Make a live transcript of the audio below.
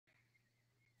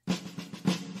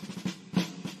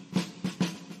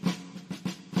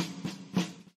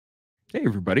Hey,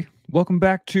 everybody. Welcome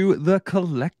back to The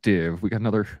Collective. We got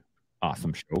another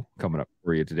awesome show coming up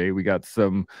for you today. We got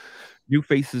some new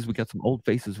faces, we got some old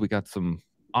faces, we got some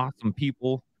awesome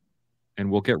people,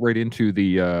 and we'll get right into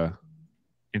the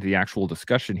actual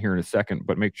discussion here in a second,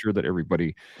 but make sure that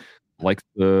everybody likes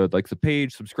the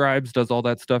page, subscribes, does all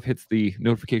that stuff, hits the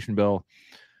notification bell.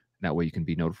 That way you can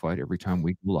be notified every time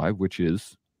we go live, which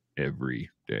is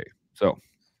every day. So,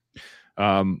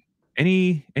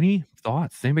 any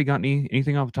thoughts? Anybody got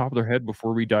anything off the top of their head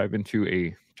before we dive into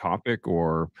a topic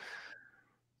or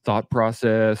thought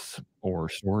process or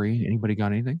story? Anybody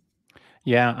got anything?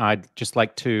 Yeah, I'd just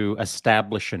like to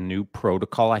establish a new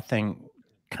protocol. I think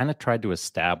kind of tried to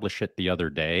establish it the other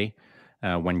day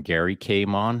when Gary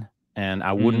came on. And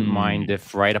I wouldn't mind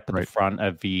if right up at the front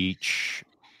of each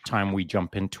time we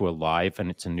jump into a live and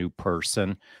it's a new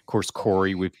person. Of course,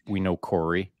 Corey, we know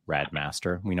Corey,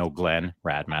 Radmaster. We know Glenn,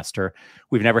 Radmaster.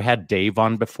 We've never had Dave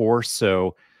on before,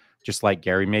 so just like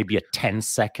Gary, maybe a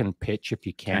 10-second pitch if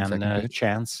you can,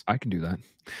 Chance. I can do that.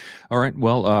 All right.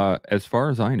 Well, as far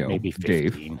as I know, maybe 15.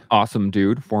 Dave, awesome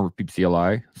dude, former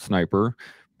PPCLI sniper,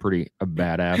 pretty a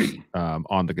badass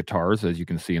on the guitars, as you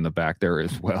can see in the back there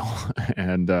as well.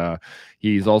 And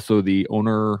he's also the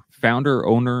founder,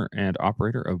 owner, and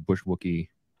operator of Bush Wookie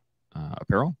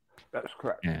Apparel. That's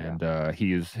correct. And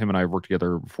him and I have worked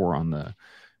together before on the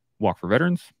Walk for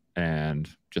Veterans and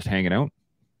just hanging out,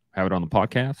 have it on the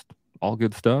podcast, all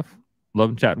good stuff.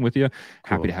 Loving chatting with you.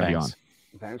 Cool, Happy to have you on.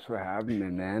 Thanks for having me,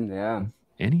 man. Yeah.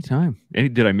 Anytime.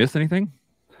 Did I miss anything?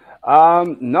 No,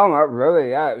 not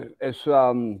really. Yeah. It's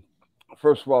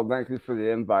first of all, thank you for the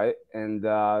invite. And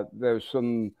there's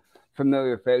some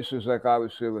familiar faces, like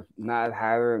obviously with Mad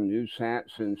Hatter and you,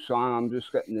 Chance, and Sean. I'm just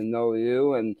getting to know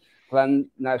you. And Glenn,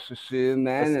 nice to see you,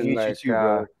 man. Nice to meet you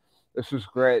too, this is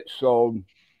great. So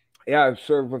yeah, I've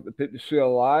served with the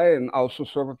PPCLI and also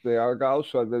served with the Argyle.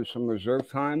 So I did some reserve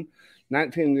time.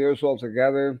 19 years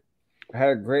altogether. I had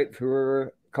a great tour,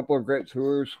 a couple of great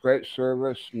tours, great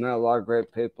service, met a lot of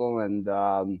great people, and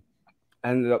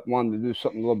ended up wanting to do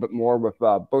something a little bit more with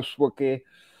Bush Wookie.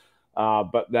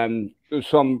 But then there's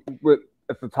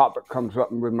if the topic comes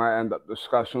up, we might end up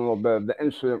discussing a little bit of the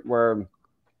incident where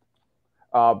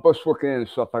Bush Wookie and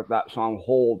stuff like that's on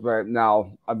hold right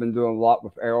now. I've been doing a lot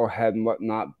with Arrowhead and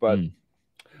whatnot, but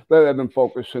lately I've been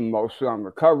focusing mostly on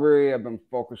recovery. I've been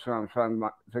focusing on trying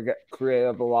to get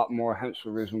creative a lot more, hence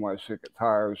the reason why I say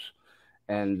guitars.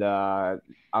 And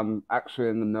I'm actually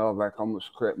in the middle of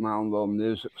almost creating my own little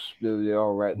music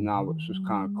studio right now, which is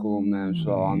kind of cool, man.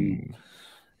 So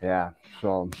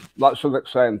so lots of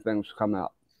exciting things coming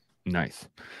up. Nice.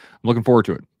 I'm looking forward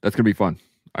to it. That's gonna be fun.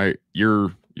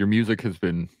 Your music has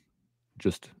been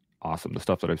just awesome. The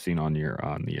stuff that I've seen on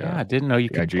the I didn't know you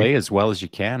could play as well as you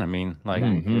can. I mean, like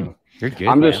you're good.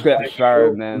 I'm just getting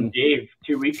started, man. Dave,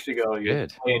 2 weeks ago, you were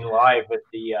playing live at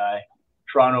the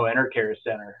Toronto Intercare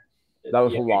Center. That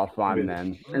was a lot of fun,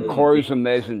 man. And Corey's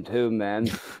amazing too, man.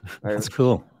 That's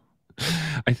cool.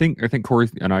 I think Corey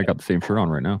and I got the same shirt on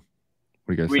right now.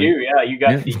 What do you guys think? We do, yeah. You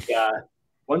got the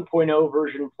 1.0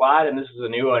 version flat, and this is a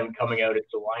new one coming out.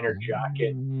 It's a liner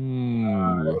jacket. It'll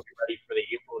be ready for the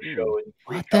April show.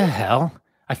 What the hell?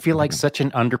 I feel like such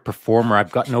an underperformer.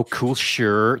 I've got no cool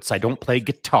shirts. I don't play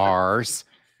guitars.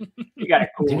 You got a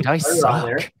cool dude. I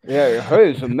suck. Yeah, your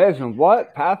hoodie's amazing.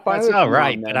 What? Pathfinder? That's all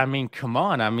right, but I mean, come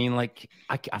on. I mean, like,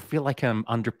 I feel like I'm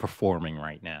underperforming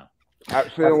right now.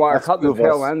 Actually, I cut the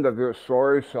tail end of your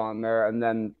story on there, and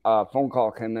then a phone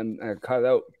call came in and cut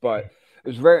out. But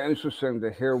it's very interesting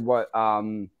to hear what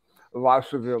the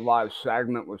last of your live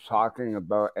segment was talking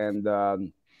about. And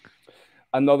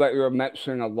I know that you were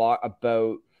mentioning a lot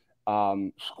about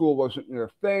school wasn't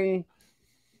your thing,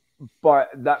 but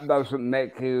that doesn't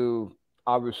make you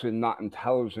obviously not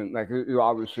intelligent. Like you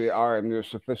obviously are, and you're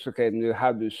sophisticated, and you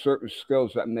have these certain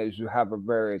skills that makes you have a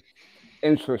very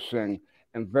interesting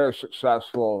and very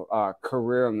successful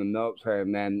career in the military,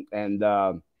 man. And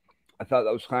I thought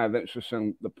that was kind of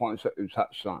interesting, the points that you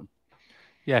touched on.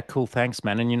 Yeah, cool. Thanks,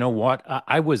 man. And you know what?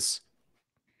 I was,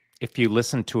 if you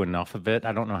listened to enough of it,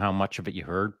 I don't know how much of it you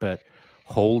heard, but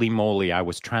holy moly, I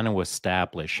was trying to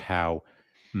establish how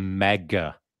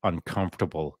mega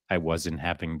uncomfortable I was in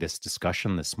having this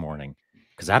discussion this morning,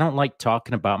 because I don't like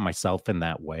talking about myself in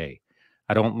that way.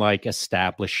 I don't like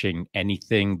establishing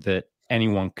anything that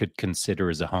anyone could consider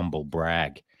as a humble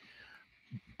brag.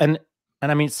 And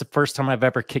I mean, it's the first time I've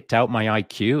ever kicked out my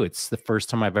IQ. It's the first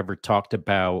time I've ever talked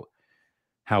about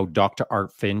how Dr.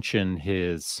 Art Finch in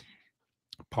his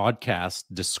podcast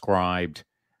described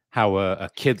how a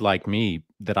kid like me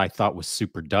that I thought was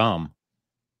super dumb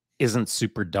isn't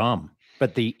super dumb,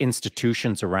 but the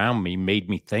institutions around me made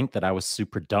me think that I was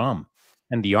super dumb.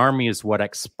 And the Army is what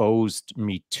exposed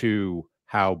me to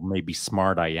how maybe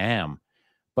smart I am.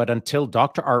 But until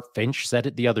Dr. Art Finch said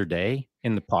it the other day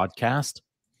in the podcast,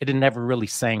 it had never really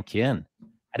sank in.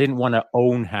 I didn't want to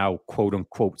own how quote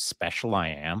unquote special I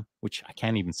am, which I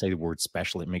can't even say the word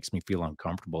special. It makes me feel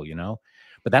uncomfortable, you know?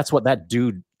 But that's what that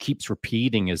dude keeps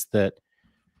repeating, is that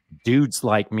dudes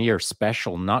like me are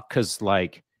special, not because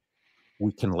like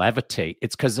we can levitate.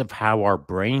 It's because of how our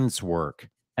brains work.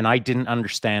 And I didn't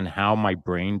understand how my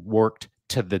brain worked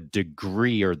to the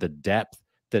degree or the depth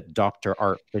that Dr.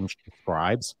 Art Finch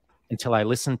describes until I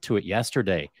listened to it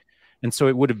yesterday. And so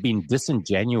it would have been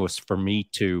disingenuous for me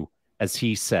to, as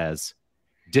he says,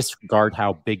 disregard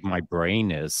how big my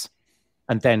brain is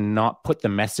and then not put the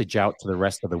message out to the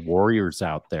rest of the warriors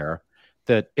out there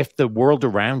that if the world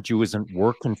around you isn't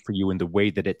working for you in the way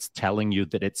that it's telling you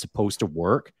that it's supposed to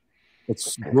work,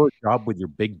 it's your job with your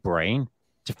big brain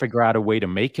to figure out a way to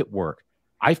make it work.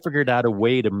 I figured out a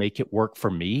way to make it work for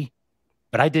me,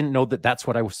 but I didn't know that that's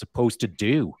what I was supposed to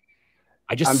do.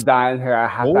 I'm dying here. I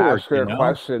have to ask you a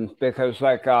question because,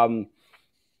 like, when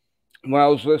I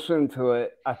was listening to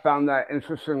it, I found that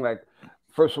interesting. Like,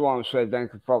 first of all, I want to say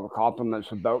thank you for all the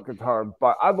compliments about guitar,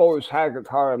 but I've always had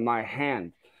guitar in my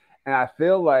hand. And I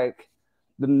feel like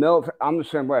the military, I'm the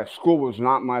same way. School was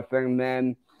not my thing,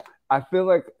 man. I feel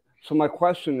like, so my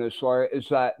question is, sorry, is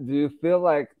that do you feel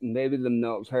like maybe the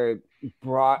military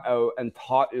brought out and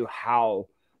taught you how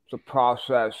to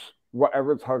process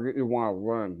whatever target you want to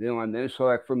learn? You know what I mean? So,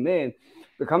 like, for me,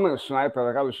 becoming a sniper,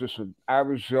 like, I was just an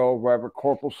average Joe, whatever,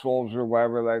 corporal soldier,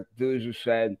 whatever, like dudes who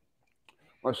said,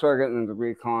 when I started getting into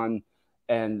recon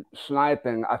and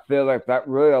sniping, I feel like that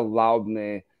really allowed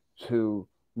me to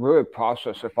really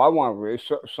process. If I want to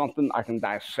research something, I can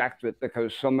dissect it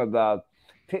because some of the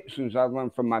teachings I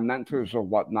learned from my mentors or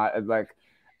whatnot, like,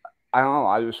 I don't know,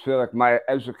 I just feel like my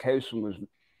education was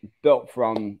built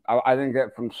from, I didn't get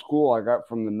it from school, I got it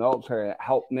from the military. It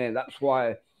helped me. That's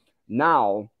why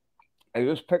now I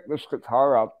just picked this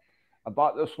guitar up. I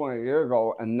bought this one a year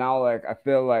ago, and now, like, I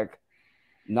feel like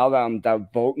now that I'm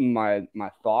devoting my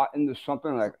thought into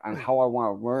something, like, on how I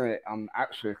want to learn it, I'm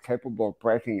actually capable of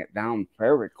breaking it down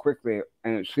very quickly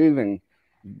and achieving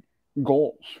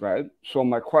goals, right? So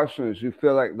my question is, you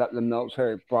feel like that the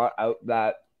military brought out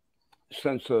that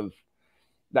sense of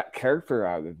that character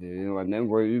out of you, you know, and then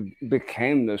where you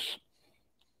became this,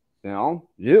 you know,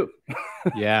 you.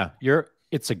 Yeah,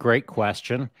 it's a great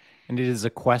question. And it is a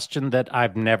question that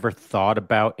I've never thought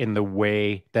about in the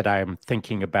way that I'm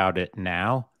thinking about it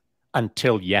now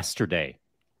until yesterday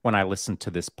when I listened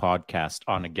to this podcast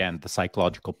on, again, the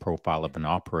psychological profile of an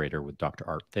operator with Dr.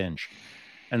 Art Finch.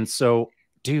 And so,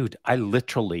 dude, I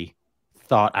literally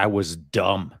thought I was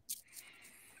dumb.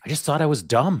 I just thought I was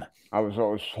dumb. I was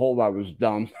always told I was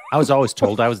dumb. I was always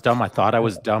told I was dumb. I thought I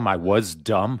was dumb. I was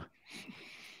dumb.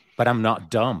 But I'm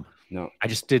not dumb. No. I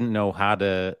just didn't know how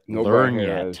to learn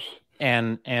yet.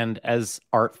 And as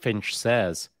Art Finch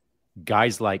says,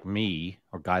 guys like me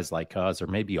or guys like us, or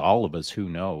maybe all of us, who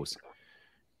knows,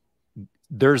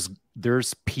 there's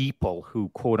people who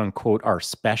quote unquote are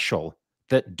special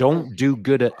that don't do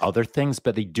good at other things,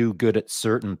 but they do good at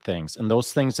certain things. And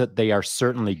those things that they are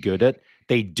certainly good at,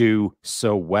 they do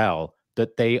so well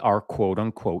that they are quote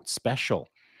unquote special.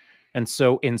 And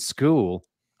so in school,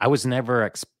 I was never,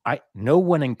 no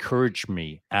one encouraged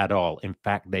me at all. In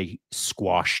fact, they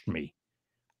squashed me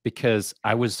because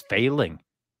I was failing.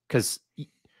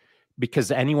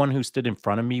 Because anyone who stood in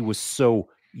front of me was so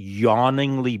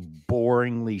yawningly,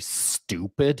 boringly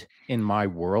stupid in my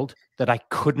world that I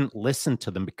couldn't listen to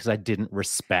them because I didn't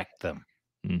respect them.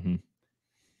 Mm-hmm.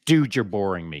 Dude, you're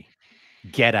boring me.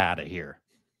 Get out of here.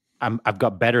 I've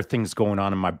got better things going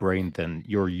on in my brain than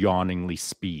your yawningly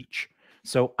speech.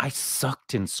 So I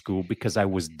sucked in school because I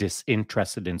was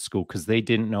disinterested in school because they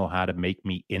didn't know how to make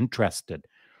me interested.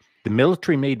 The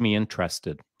military made me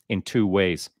interested in two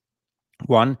ways.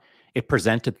 One, it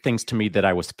presented things to me that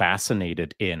I was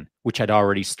fascinated in, which I'd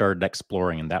already started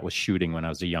exploring, and that was shooting when I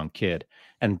was a young kid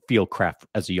and fieldcraft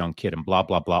as a young kid and blah,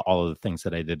 blah, blah, all of the things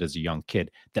that I did as a young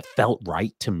kid that felt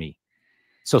right to me.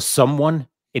 So someone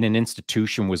in an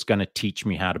institution was going to teach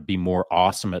me how to be more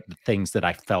awesome at the things that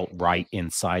I felt right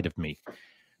inside of me.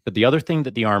 But the other thing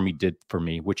that the Army did for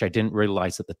me, which I didn't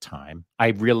realize at the time, I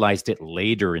realized it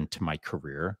later into my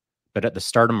career, but at the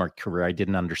start of my career, I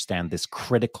didn't understand this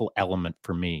critical element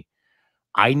for me.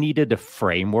 I needed a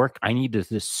framework. I needed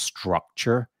this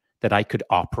structure that I could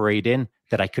operate in,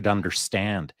 that I could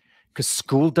understand, because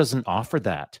school doesn't offer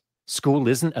that. School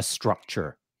isn't a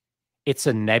structure. It's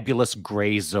a nebulous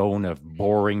gray zone of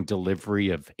boring delivery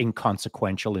of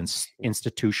inconsequential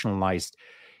institutionalized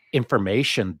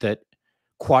information that,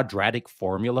 quadratic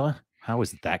formula. How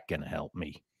is that going to help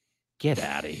me? Get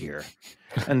out of here.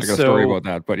 And I got a story about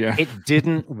that, but yeah. It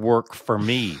didn't work for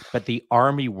me, but the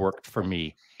Army worked for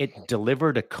me. It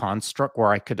delivered a construct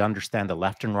where I could understand the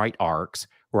left and right arcs,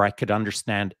 where I could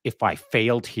understand if I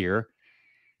failed here,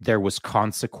 there was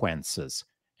consequences.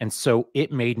 And so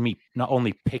it made me not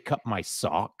only pick up my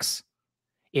socks,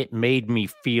 it made me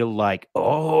feel like,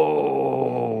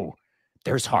 oh,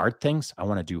 there's hard things. I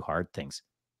want to do hard things.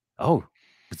 Oh,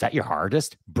 is that your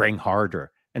hardest? Bring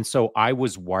harder. And so I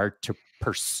was wired to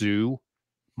pursue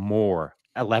more.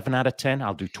 11 out of 10,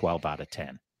 I'll do 12 out of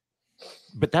 10.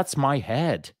 But that's my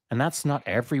head, and that's not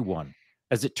everyone.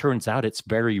 As it turns out, it's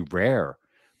very rare.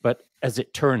 But as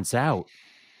it turns out,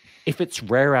 if it's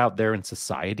rare out there in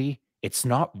society, it's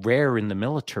not rare in the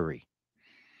military.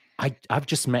 I've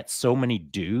just met so many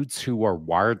dudes who are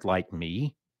wired like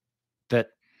me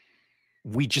that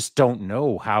we just don't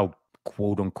know how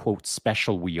quote unquote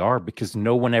special we are because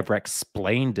no one ever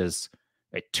explained it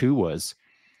to us.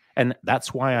 And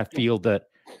that's why I feel that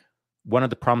one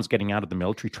of the problems getting out of the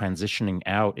military, transitioning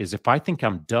out, is if I think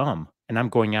I'm dumb and I'm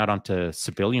going out onto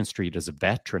civilian street as a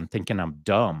veteran thinking I'm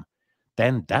dumb,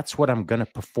 then that's what I'm going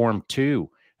to perform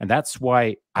too. And that's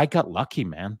why I got lucky,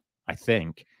 man. I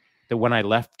think that when I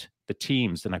left the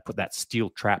teams and I put that steel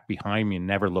trap behind me and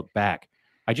never looked back,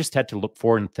 I just had to look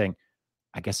forward and think,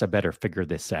 I guess I better figure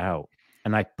this out.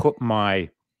 And I put my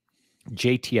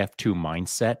JTF2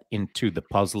 mindset into the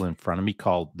puzzle in front of me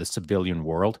called the civilian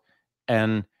world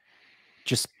and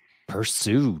just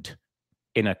pursued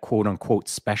in a quote unquote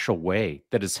special way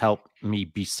that has helped me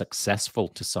be successful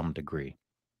to some degree.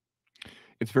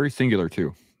 It's very singular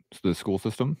too. So the school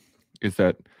system is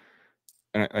that,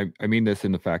 and I mean this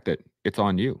in the fact that it's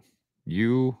on you.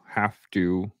 You have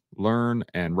to learn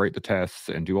and write the tests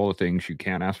and do all the things. You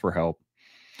can't ask for help.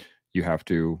 You have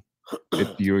to,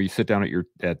 you sit down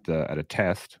at a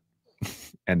test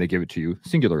and they give it to you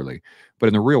singularly. But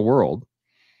in the real world,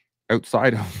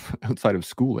 outside of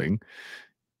schooling,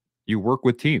 you work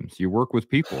with teams, you work with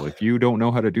people. If you don't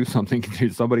know how to do something,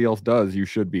 somebody else does. You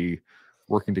should be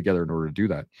working together in order to do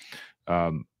that.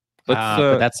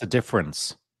 But that's the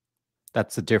difference.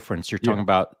 That's the difference. You're talking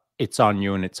about it's on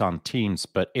you and it's on teams,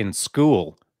 but in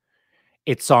school,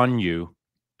 it's on you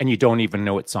and you don't even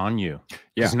know it's on you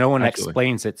because no one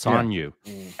explains it's on you.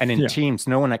 And in teams,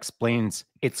 no one explains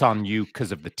it's on you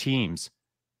because of the teams.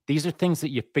 These are things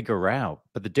that you figure out.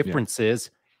 But the difference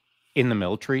is in the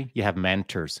military, you have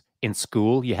mentors. In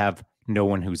school, you have no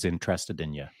one who's interested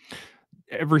in you.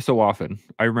 Every so often,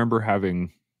 I remember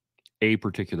having a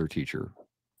particular teacher,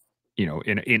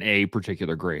 in a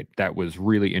particular grade that was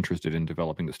really interested in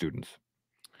developing the students.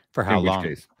 For how long?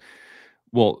 Case,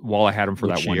 well, while I had them for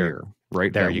that 1 year,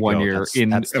 right? There that you 1 go. year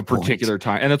That's a particular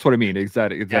time. And that's what I mean.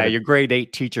 Exactly. Your grade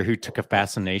 8 teacher who took a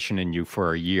fascination in you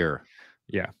for a year.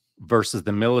 Yeah. Versus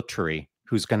the military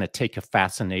who's going to take a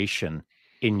fascination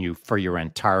in you for your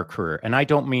entire career. And I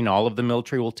don't mean all of the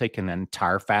military will take an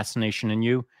entire fascination in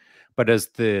you, but as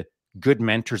the good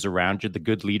mentors around you, the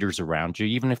good leaders around you,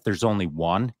 even if there's only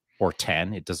 1 or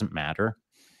 10, it doesn't matter.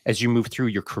 As you move through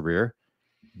your career,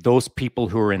 those people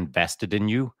who are invested in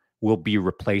you will be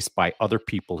replaced by other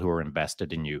people who are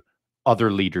invested in you,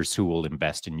 other leaders who will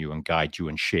invest in you and guide you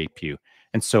and shape you.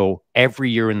 And so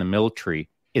every year in the military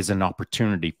is an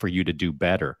opportunity for you to do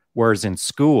better. Whereas in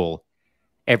school,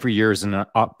 every year is an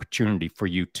opportunity for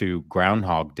you to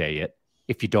Groundhog Day it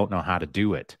if you don't know how to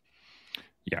do it.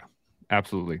 Yeah,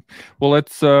 absolutely. Well,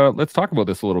 let's talk about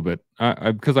this a little bit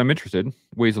because I'm interested.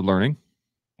 Ways of learning.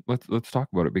 Let's talk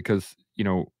about it because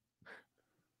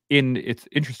it's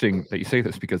interesting that you say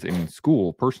this because in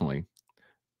school, personally,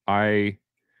 I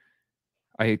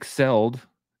excelled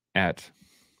at,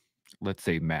 let's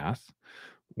say, math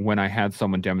when I had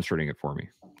someone demonstrating it for me.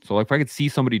 So if I could see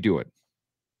somebody do it,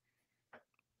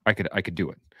 I could do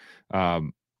it.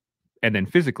 And then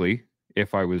physically,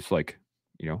 if I was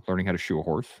learning how to shoe a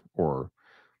horse or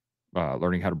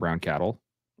learning how to brown cattle,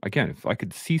 again, if I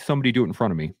could see somebody do it in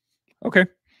front of me, okay,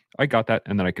 I got that,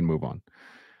 and then I can move on.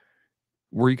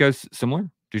 Were you guys similar?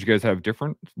 Did you guys have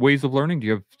different ways of learning? Do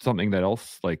you have something that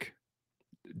else, like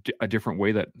a different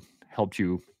way that helped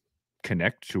you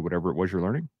connect to whatever it was you're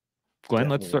learning? Glenn,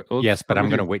 let's start. Yes, but I'm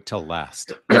going to wait till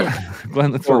last.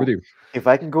 Glenn, let's start with you. If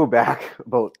I can go back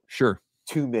about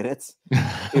 2 minutes,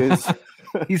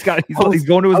 he's going to his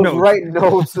notes. Writing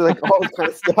notes, like all this kind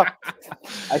of stuff.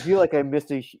 I feel like I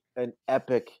missed an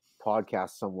epic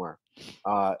podcast somewhere.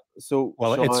 Sean,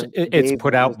 it's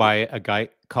put out by a guy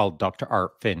called Dr.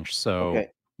 Art Finch. So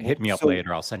hit me up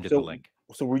later. I'll send you the link.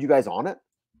 So were you guys on it?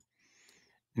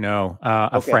 No,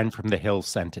 a friend from the Hills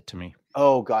sent it to me.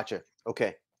 Oh, gotcha.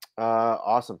 Okay.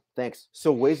 Awesome. Thanks.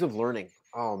 So ways of learning.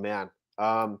 Oh man.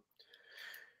 I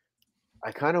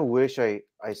kind of wish I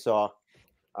saw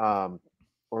or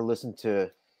listened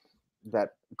to that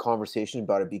conversation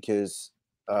about it, because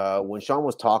when Sean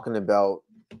was talking about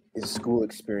his school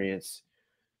experience,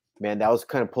 man, that was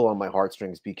kind of pull on my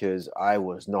heartstrings, because I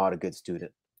was not a good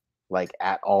student, like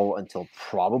at all, until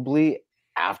probably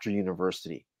after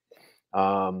university.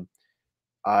 I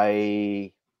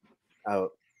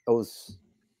was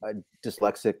a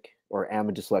dyslexic, or am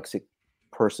a dyslexic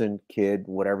person, kid,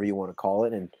 whatever you want to call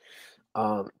it, and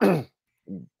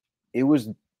it was,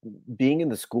 being in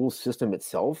the school system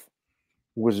itself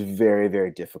was very, very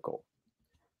difficult,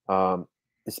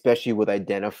 especially with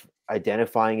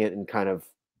identifying it and kind of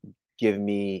give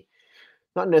me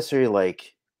not necessarily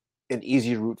like an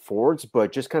easy route forwards,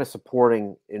 but just kind of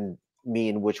supporting in me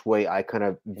in which way I kind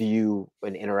of view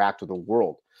and interact with the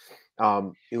world.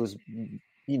 It was,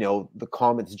 the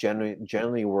comments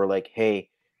generally were like, "Hey,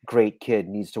 great kid,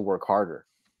 needs to work harder."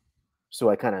 So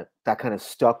that kind of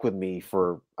stuck with me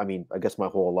for, I guess my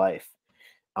whole life.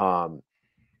 So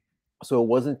it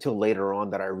wasn't until later on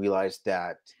that I realized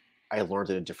that I learned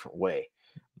it a different way.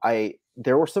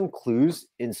 There were some clues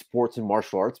in sports and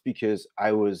martial arts, because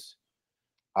I was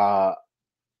all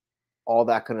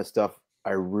that kind of stuff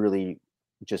I really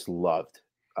just loved.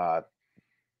 I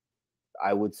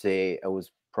would say I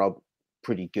was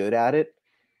pretty good at it,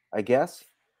 I guess.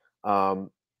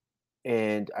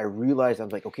 And I realized, I'm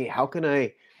like, okay, how can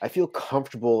I feel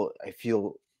comfortable, I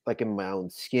feel like in my own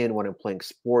skin when I'm playing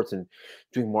sports and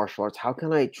doing martial arts. How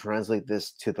can I translate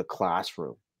this to the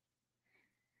classroom?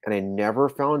 And I never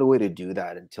found a way to do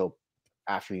that until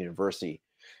after university,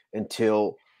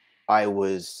 until I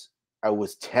was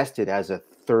tested as a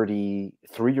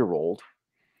 33-year-old,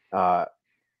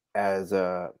 as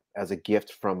a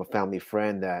gift from a family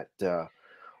friend that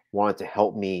wanted to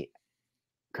help me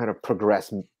kind of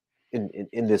progress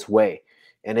in this way.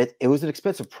 And it was an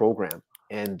expensive program,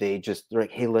 and they're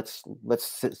like, "Hey, let's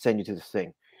send you to this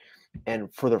thing."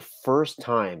 And for the first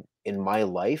time in my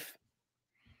life,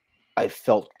 I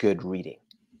felt good reading.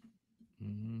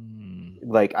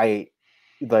 Like I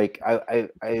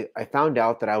found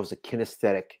out that I was a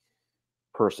kinesthetic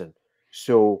person.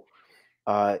 So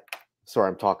sorry,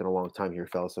 I'm talking a long time here,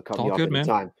 fellas, so cut me off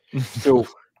anytime. So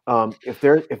if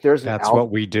there's that's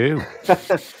what we do.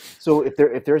 So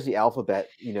if there's the alphabet,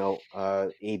 A,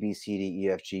 B, C, D, E,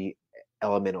 F, G,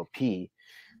 L, M, N, O, P,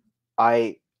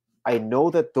 I know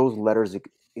that those letters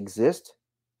exist,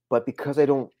 but because I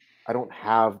don't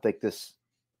have like this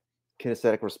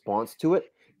kinesthetic response to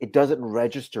it, it doesn't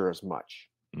register as much.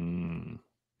 So you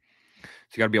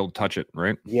got to be able to touch it,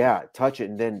 right? Yeah, touch it,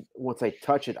 and then once I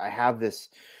touch it, I have this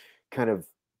kind of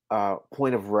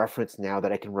point of reference now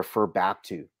that I can refer back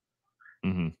to.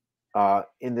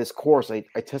 In this course, I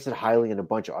tested highly in a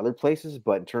bunch of other places,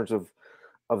 but in terms of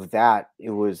that,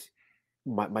 it was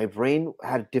my brain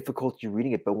had difficulty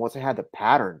reading it. But once I had the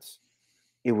patterns,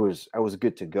 I was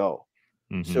good to go.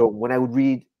 So when I would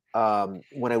read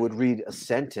a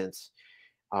sentence,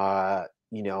 I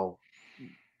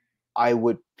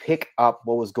would pick up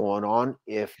what was going on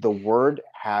if the word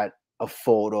had a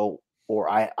photo, or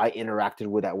I interacted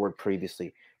with that word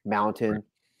previously. Mountain,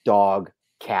 dog,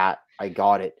 cat, I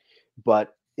got it.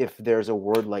 But if there's a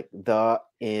word like the,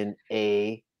 in,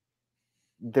 a,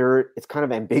 it's kind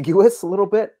of ambiguous a little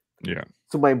bit. Yeah.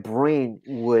 So my brain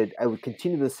I would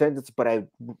continue the sentence, but I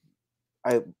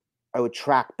would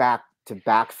track back to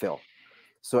backfill.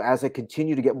 So as I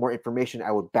continue to get more information,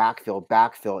 I would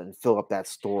backfill and fill up that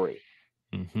story.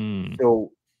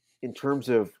 So in terms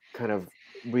of kind of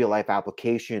real life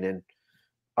application and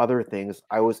other things,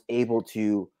 I was able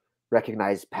to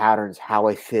recognize patterns, how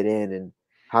I fit in, and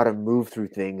how to move through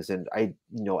things. And I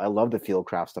love the field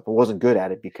craft stuff. I wasn't good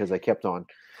at it because I kept on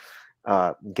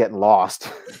getting lost.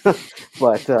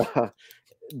 But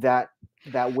that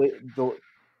way, though,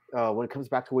 when it comes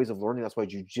back to ways of learning, that's why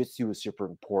jiu-jitsu is super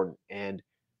important, and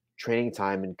training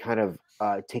time, and kind of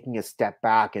taking a step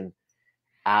back and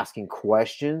asking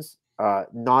questions,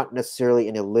 not necessarily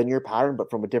in a linear pattern, but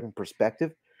from a different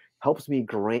perspective, helps me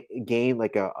gain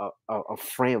like a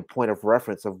frame point of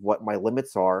reference of what my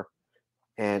limits are,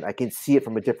 and I can see it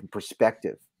from a different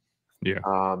perspective. Yeah.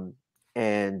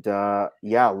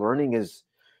 Learning is,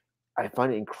 I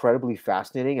find it incredibly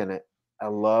fascinating, and I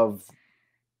love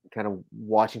kind of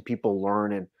watching people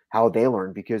learn and how they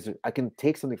learn, because I can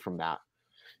take something from that,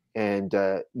 and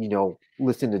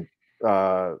listen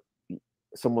to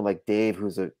someone like Dave,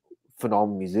 who's a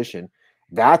phenomenal musician.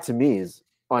 That to me is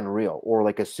unreal. Or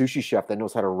like a sushi chef that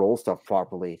knows how to roll stuff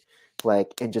properly,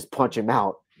 and just punch him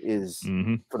out is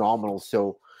phenomenal.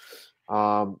 So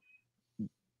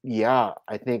yeah,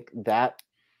 I think that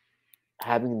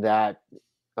having that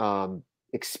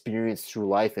experience through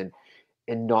life and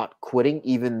not quitting,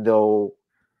 even though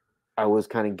I was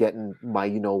kind of getting my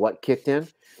what kicked in,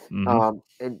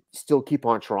 and still keep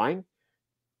on trying.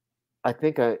 I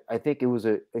think it was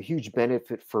a huge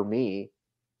benefit for me,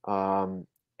 and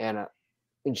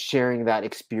in sharing that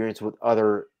experience with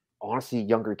other, honestly,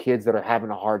 younger kids that are having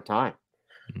a hard time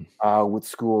with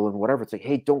school and whatever. It's like,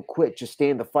 hey, don't quit, just stay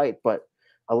in the fight, but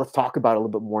let's talk about it a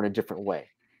little bit more in a different way,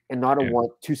 and not a Yeah.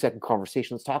 1-2 second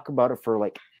conversation. Let's talk about it for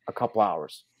like a couple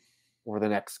hours over the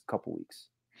next couple weeks.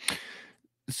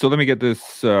 So let me get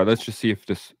this. Let's just see if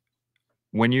this,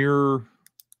 when you're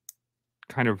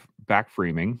kind of back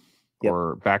framing Yep.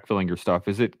 or backfilling your stuff,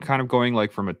 is it kind of going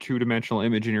like from a 2-dimensional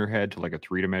image in your head to like a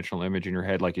 3-dimensional image in your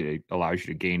head? Like it allows you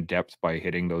to gain depth by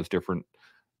hitting those different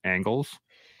angles?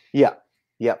 Yeah,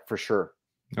 for sure.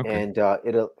 Okay. And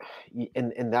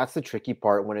and that's the tricky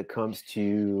part when it comes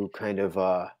to kind of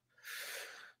I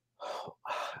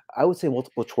would say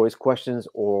multiple choice questions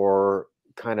or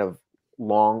kind of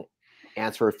long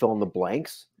answer or fill in the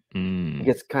blanks. It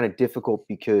gets kind of difficult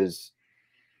because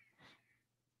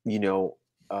if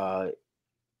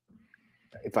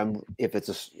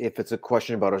it's a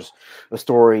question about a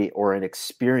story or an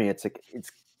experience,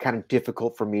 it's kind of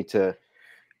difficult for me to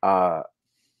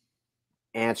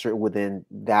answer it within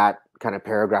that kind of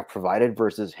paragraph provided,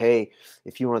 versus, hey,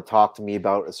 if you want to talk to me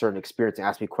about a certain experience and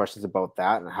ask me questions about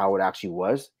that and how it actually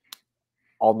was,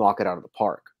 I'll knock it out of the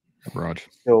park. Raj.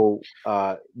 So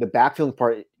the backfilling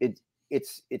part,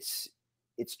 it's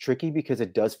tricky because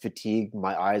it does fatigue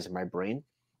my eyes and my brain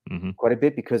quite a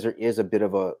bit, because there is a bit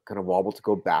of a kind of wobble to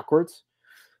go backwards.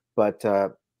 But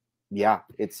yeah,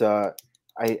 it's I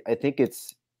think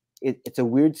it's a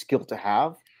weird skill to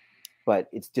have, but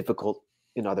it's difficult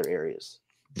in other areas.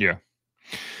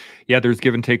 Yeah, there's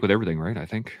give and take with everything, right? I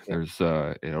think there's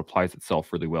it applies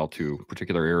itself really well to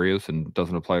particular areas and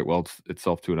doesn't apply it well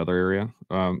itself to another area.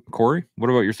 Corey, what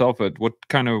about yourself? What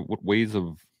ways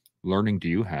of learning do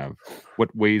you have?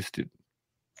 What ways do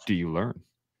you learn?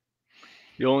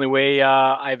 The only way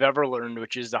I've ever learned,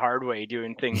 which is the hard way,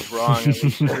 doing things wrong at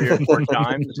least 3 or 4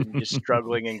 times and just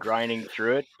struggling and grinding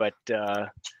through it. But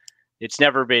it's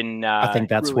never been. I think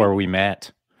that's really, where we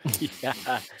met.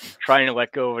 Yeah, trying to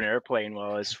let go of an airplane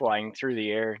while I was flying through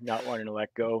the air, not wanting to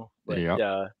let go. But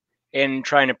and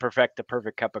trying to perfect the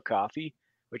perfect cup of coffee,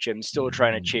 which I'm still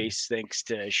trying to chase, thanks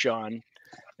to Sean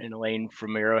and Elaine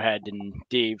from Arrowhead and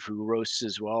Dave, who roasts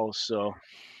as well. So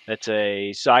that's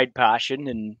a side passion,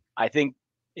 and I think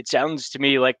it sounds to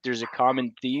me like there's a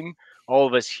common theme. All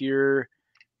of us here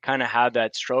kind of had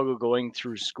that struggle going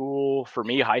through school. For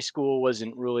me, high school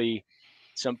wasn't really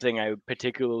something I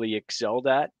particularly excelled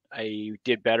at. I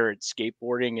did better at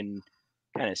skateboarding and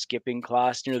kind of skipping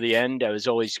class near the end. I was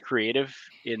always creative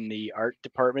in the art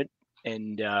department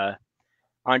and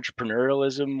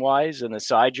entrepreneurialism wise and the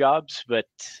side jobs, but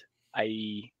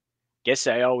I guess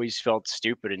I always felt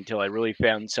stupid until I really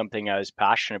found something I was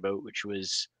passionate about, which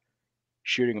was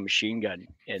shooting a machine gun.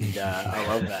 And I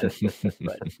love that.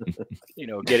 But,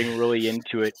 getting really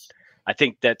into it, I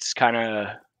think that's kind of,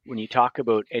 when you talk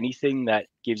about anything that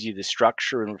gives you the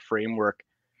structure and framework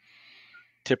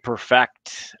to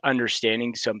perfect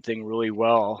understanding something really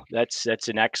well, that's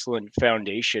an excellent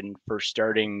foundation for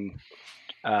starting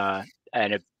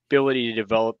an ability to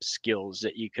develop skills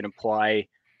that you can apply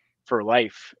for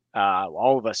life.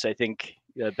 All of us, I think,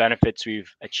 the benefits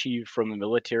we've achieved from the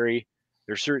military,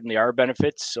 there certainly are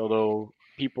benefits, although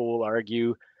people will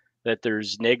argue that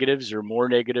there's negatives or more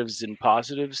negatives than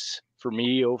positives. For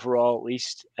me, overall, at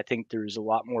least, I think there's a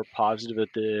lot more positive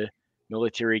that the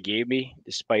military gave me,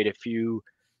 despite a few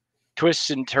twists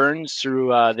and turns through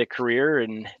the career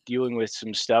and dealing with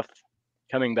some stuff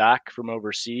coming back from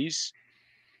overseas.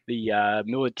 The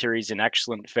military is an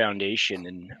excellent foundation,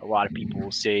 and a lot of people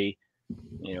will say,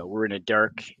 we're in a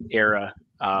dark era.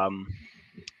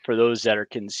 For those that are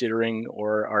considering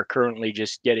or are currently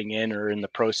just getting in or in the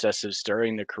process of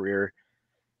starting their career,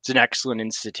 it's an excellent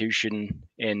institution,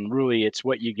 and really it's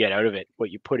what you get out of it. What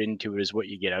you put into it is what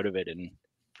you get out of it. And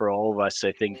for all of us,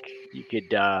 I think you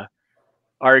could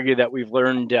argue that we've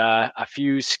learned a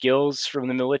few skills from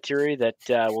the military that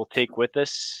we'll take with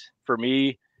us. For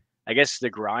me, I guess the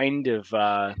grind of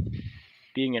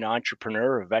being an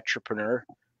entrepreneur, a vetrepreneur,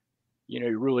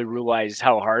 you really realize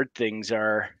how hard things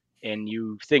are, and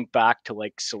you think back to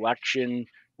like selection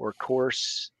or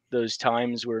course, those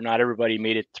times where not everybody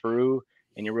made it through,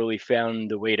 and you really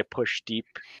found the way to push deep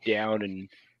down and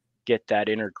get that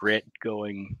inner grit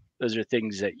going. Those are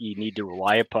things that you need to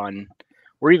rely upon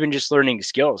or even just learning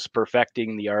skills,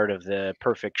 perfecting the art of the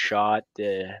perfect shot,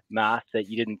 the math that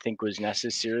you didn't think was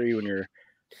necessary when you're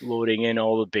loading in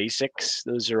all the basics.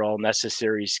 Those are all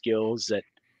necessary skills that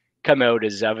come out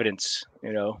as evidence,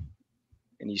 you know,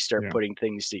 and you start putting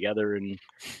things together. And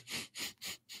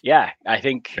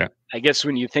I guess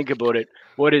when you think about it,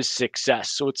 what is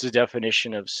success? So what's the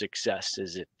definition of success?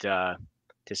 Is it, to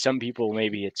some people,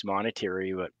 maybe it's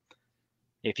monetary, but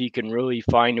if you can really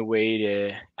find a way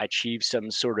to achieve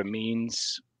some sort of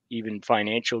means, even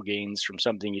financial gains from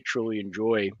something you truly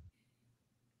enjoy,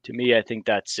 to me, I think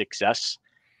that's success.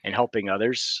 And helping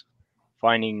others,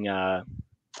 finding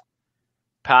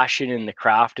passion in the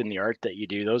craft and the art that you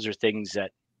do. Those are things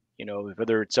that, you know,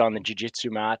 whether it's on the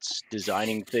jiu-jitsu mats,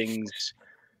 designing things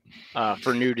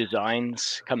for new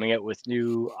designs, coming out with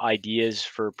new ideas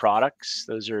for products.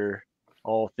 Those are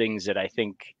all things that I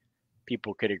think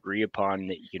people could agree upon,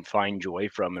 that you can find joy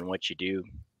from in what you do.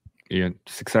 Yeah,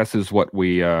 success is what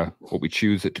we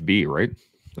choose it to be, right?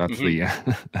 That's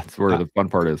that's where the fun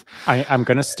part is. I'm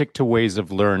going to stick to ways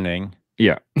of learning.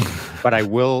 Yeah, but I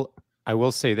will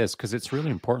say this, because it's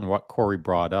really important. What Corey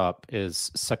brought up is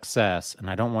success, and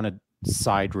I don't want to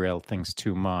side rail things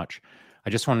too much. I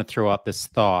just want to throw out this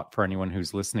thought for anyone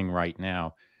who's listening right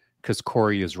now, because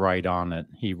Corey is right on it.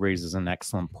 He raises an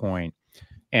excellent point.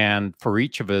 And for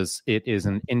each of us, it is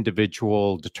an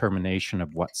individual determination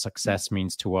of what success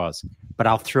means to us. But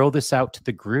I'll throw this out to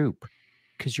the group,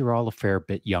 because you're all a fair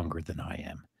bit younger than I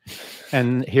am.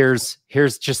 And here's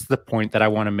just the point that I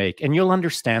want to make. And you'll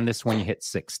understand this when you hit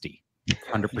 60.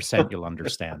 100% you'll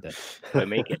understand it. I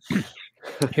make it.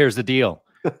 Here's the deal.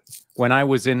 When I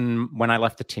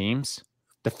left the teams,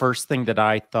 the first thing that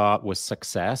I thought was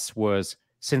success was,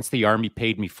 since the Army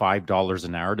paid me $5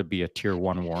 an hour to be a Tier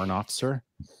 1 warrant officer,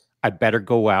 I better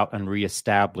go out and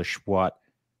reestablish what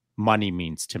money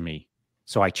means to me.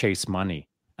 So I chase money.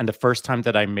 And the first time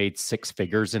that I made 6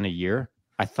 figures in a year,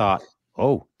 I thought,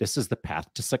 oh, this is the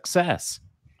path to success.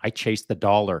 I chased the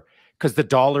dollar, because the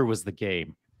dollar was the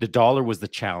game. The dollar was the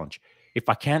challenge. If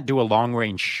I can't do a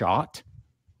long-range shot,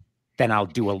 then I'll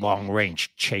do a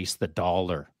long-range chase the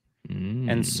dollar.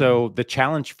 And so the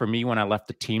challenge for me when I left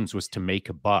the teams was to make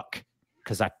a buck,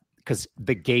 because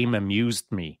the game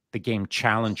amused me. The game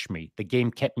challenged me. The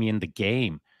game kept me in the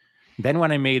game. Then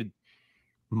when I made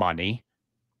money,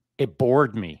 it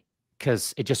bored me,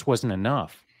 because it just wasn't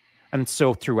enough. And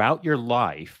so throughout your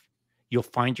life, you'll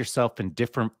find yourself in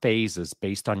different phases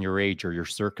based on your age or your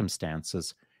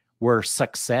circumstances, where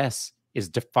success is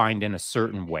defined in a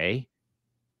certain way.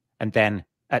 And then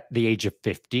at the age of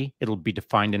 50, it'll be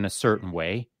defined in a certain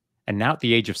way. And now at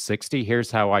the age of 60,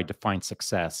 here's how I define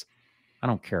success. I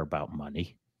don't care about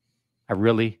money. I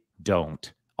really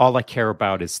don't. All I care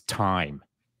about is time.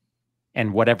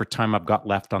 And whatever time I've got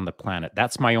left on the planet,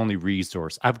 that's my only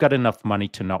resource. I've got enough money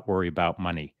to not worry about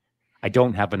money. I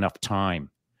don't have enough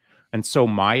time. And so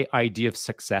my idea of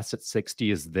success at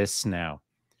 60 is this now.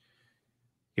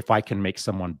 If I can make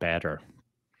someone better,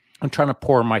 I'm trying to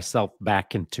pour myself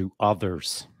back into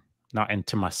others, not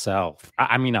into myself.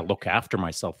 I mean, I look after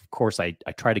myself. Of course, I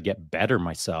try to get better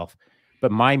myself.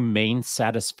 But my main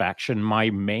satisfaction, my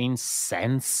main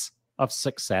sense of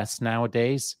success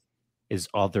nowadays is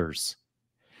others.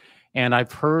 And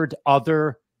I've heard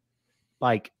other,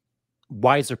 like,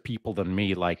 wiser people than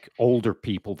me, like older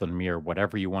people than me, or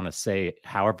whatever you want to say it,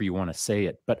 however you want to say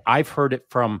it. But I've heard it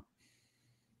from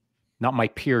not my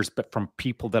peers, but from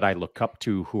people that I look up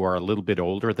to who are a little bit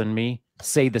older than me,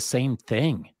 say the same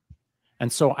thing.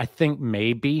 And so I think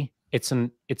maybe it's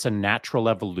a natural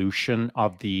evolution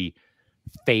of the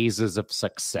phases of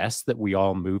success that we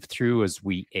all move through as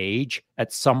we age.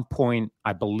 At some point,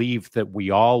 I believe that we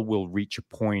all will reach a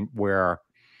point where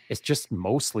it's just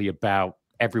mostly about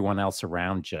everyone else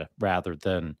around you rather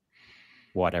than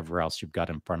whatever else you've got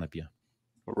in front of you.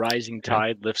 A rising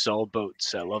tide lifts all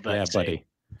boats. I love that. Yeah, saying. buddy.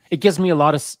 It gives me a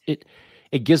lot of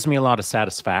it gives me a lot of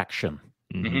satisfaction.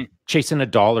 Mm-hmm. Chasing a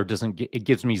dollar it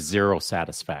gives me zero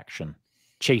satisfaction.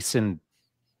 Chasing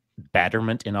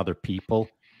betterment in other people,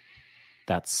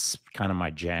 that's kind of my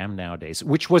jam nowadays,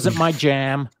 which wasn't my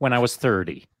jam when I was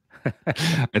 30.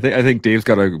 I think Dave's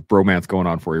got a bromance going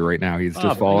on for you right now. He's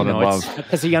just falling in love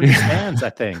because he understands. I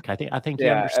think he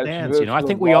understands. You know, I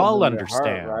think we all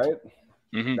understand, heart, right?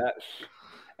 Mm-hmm.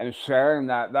 And sharing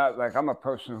that like, I'm a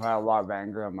person who had a lot of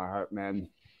anger in my heart, man,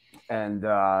 and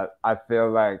I feel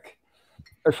like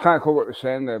it's kind of cool what you're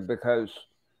saying there, because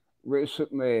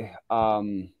recently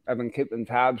I've been keeping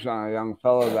tabs on a young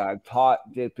fellow that I taught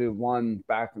JP1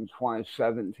 back in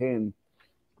 2017.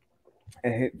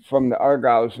 And he, from the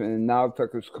Argyles, and now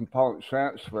took his component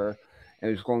transfer, and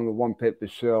he's going to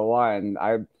 150 CLI. And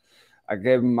I I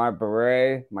gave him my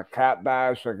beret, my cap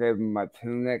badge. I gave him my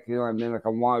tunic. You know what I mean? Like I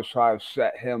want to try to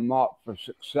set him up for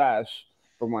success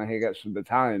for when he gets to the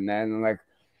battalion, man. And like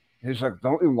he's like,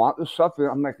 "Don't you want this stuff?"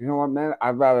 I'm like, "You know what, man?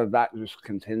 I'd rather that just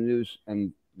continues,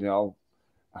 and you know,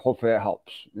 hopefully it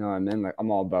helps." You know what I mean? Like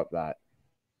I'm all about that.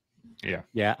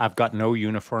 Yeah. I've got no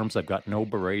uniforms. I've got no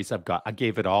berets. I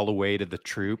gave it all away to the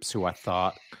troops who I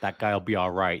thought that guy will be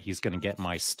all right. He's going to get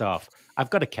my stuff. I've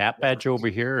got a cap badge over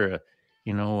here,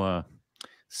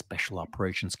 special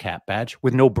operations cap badge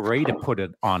with no beret to put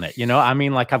it on it. You know, I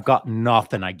mean, like I've got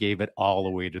nothing. I gave it all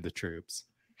away to the troops.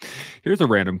 Here's a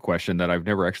random question that I've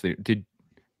never actually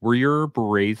were your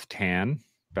berets tan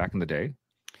back in the day?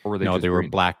 Or were they they were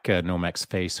green? black Nomex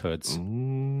face hoods.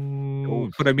 Ooh.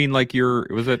 But I mean, like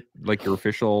was it like your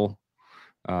official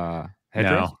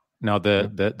headdress? No,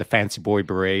 the fancy boy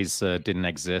berets didn't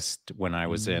exist when I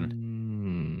was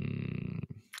in.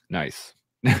 Nice.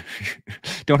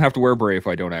 Don't have to wear a beret if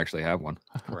I don't actually have one.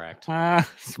 Correct.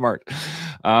 Smart.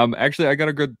 Actually, I got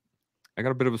a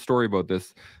bit of a story about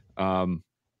this. And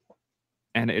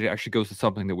it actually goes to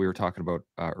something that we were talking about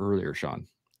earlier, Sean.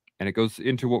 And it goes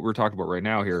into what we're talking about right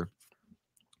now here.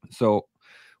 So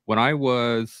when I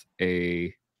was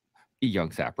a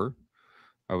young sapper,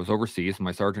 I was overseas.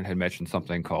 My sergeant had mentioned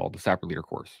something called the Sapper Leader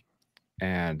course.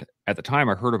 And at the time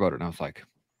I heard about it and I was like,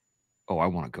 oh, I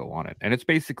want to go on it. And it's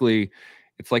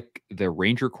like the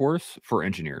Ranger course for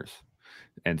engineers.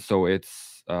 And so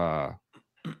it's a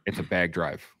bag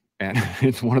drive. And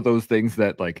it's one of those things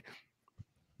that like,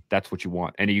 that's what you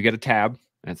want. And you get a tab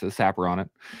and it says Sapper on it.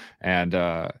 And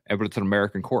but it's an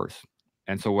American course.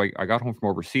 And so I got home from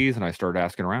overseas and I started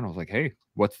asking around. I was like, hey,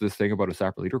 what's this thing about a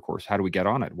Sapper Leader course? How do we get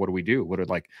on it? What do we do?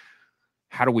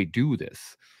 How do we do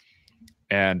this?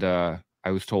 And I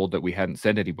was told that we hadn't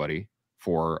sent anybody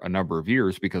for a number of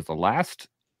years because the last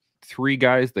 3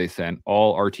 guys they sent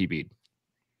all RTB'd.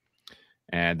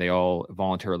 And they all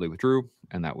voluntarily withdrew.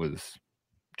 And that was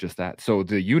just that. So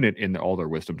the unit, in all their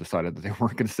wisdom, decided that they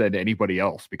weren't going to send anybody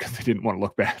else because they didn't want to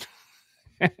look bad.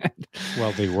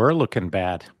 Well, they were looking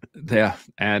bad. Yeah.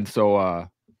 And so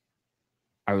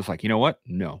I was like, you know what?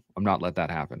 No, I'm not let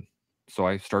that happen. So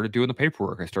I started doing the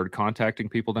paperwork. I started contacting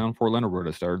people down Fort Leonard Wood.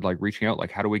 I started like reaching out,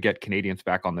 like, how do we get Canadians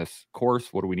back on this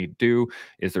course? What do we need to do?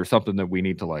 Is there something that we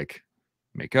need to like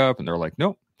make up? And they're like,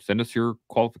 nope, send us your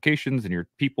qualifications and your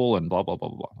people and blah, blah, blah,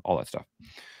 blah, blah, all that stuff.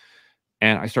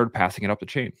 And I started passing it up the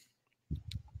chain.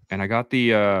 And I got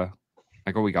we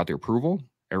got the approval.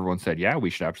 Everyone said, yeah, we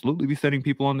should absolutely be sending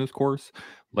people on this course.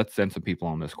 Let's send some people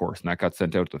on this course. And that got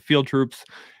sent out to the field troops.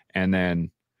 And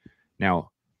then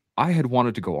now I had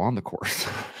wanted to go on the course.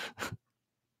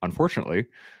 Unfortunately,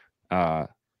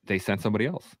 they sent somebody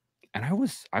else. And I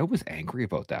was angry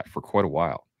about that for quite a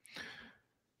while.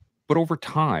 But over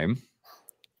time,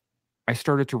 I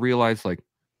started to realize like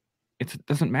it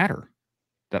doesn't matter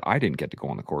that I didn't get to go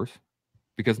on the course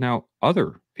because now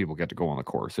other people get to go on the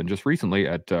course. And just recently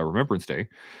at Remembrance Day,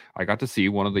 I got to see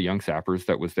one of the young sappers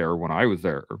that was there when I was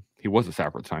there. He was a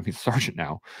sapper at the time. He's a sergeant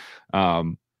now.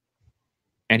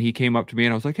 And he came up to me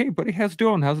and I was like, hey, buddy, how's it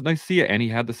doing? How's it nice to see you? And he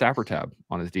had the sapper tab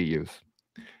on his DUs.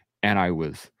 And I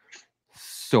was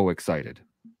so excited.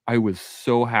 I was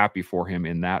so happy for him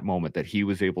in that moment that he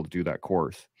was able to do that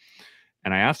course.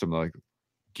 And I asked him, like,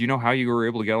 do you know how you were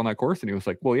able to get on that course? And he was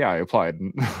like, well, yeah, I applied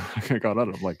and I got on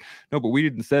it. I'm like, no, but we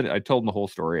didn't send it. I told him the whole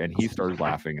story and he started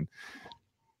laughing. And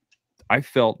I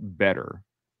felt better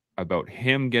about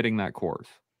him getting that course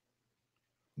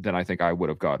than I think I would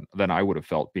have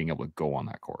felt being able to go on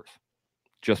that course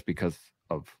just because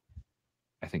of,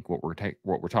 I think what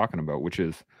we're talking about, which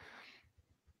is,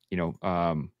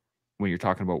 when you're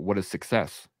talking about what is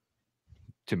success,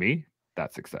 to me,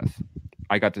 that's success.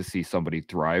 I got to see somebody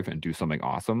thrive and do something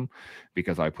awesome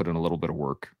because I put in a little bit of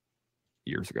work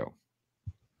years ago.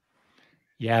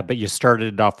 Yeah, but you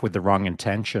started it off with the wrong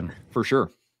intention. For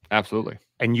sure. Absolutely.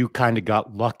 And you kind of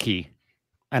got lucky.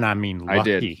 And I mean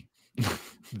lucky. I did.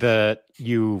 That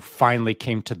you finally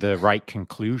came to the right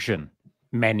conclusion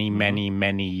many, many,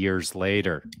 many years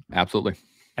later. Absolutely.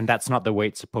 And that's not the way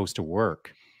it's supposed to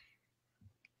work.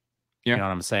 Yeah. You know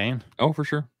what I'm saying? Oh, for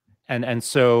sure. And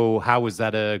so how was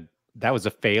that that was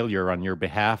a failure on your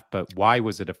behalf, but why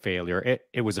was it a failure?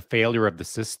 It was a failure of the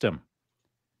system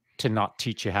to not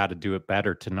teach you how to do it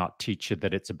better, to not teach you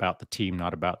that it's about the team,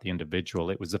 not about the individual.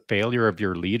 It was a failure of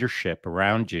your leadership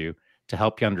around you to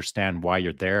help you understand why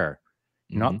you're there.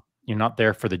 You're not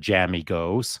there for the jammy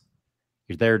goes.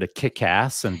 You're there to kick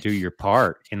ass and do your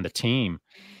part in the team.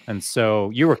 And so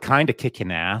you were kind of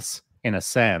kicking ass in a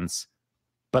sense,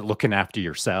 but looking after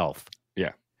yourself.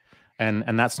 Yeah.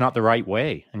 And that's not the right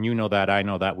way. And you know that, I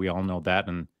know that, we all know that.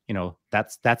 And,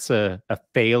 that's a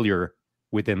failure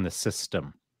within the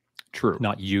system, True.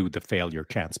 not you, the failure,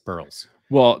 Chance Burles.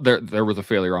 Well, there was a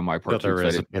failure on my part. There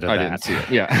is a bit of that. I didn't see it.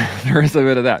 Yeah, there is a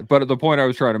bit of that. But the point I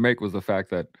was trying to make was the fact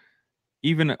that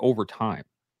even over time,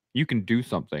 you can do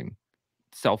something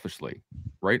selfishly,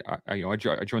 right? I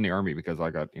joined the army because I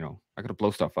got to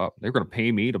blow stuff up. They're going to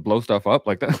pay me to blow stuff up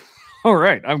like that. All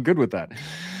right, I'm good with that.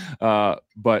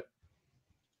 But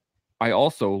I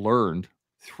also learned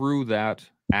through that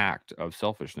act of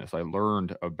selfishness. I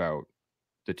learned about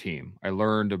the team. I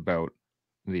learned about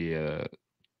the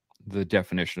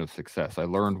definition of success. I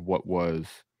learned what was.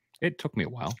 It took me a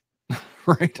while.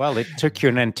 Right. Well, it took you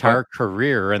an entire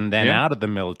career and then out of the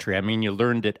military. I mean, you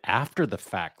learned it after the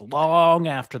fact, long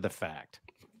after the fact.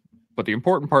 But the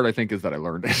important part, I think, is that I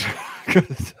learned it,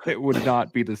 because it would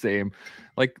not be the same.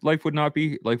 Like life would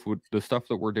the stuff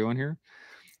that we're doing here.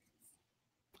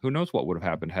 Who knows what would have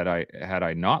happened had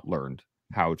I not learned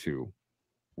how to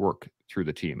work through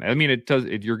the team. I mean,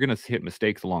 you're going to hit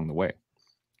mistakes along the way.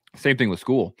 Same thing with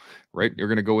school, right? You're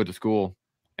going to go into school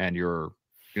and you're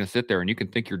going to sit there and you can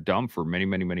think you're dumb for many,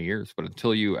 many, many years, but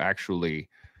until you actually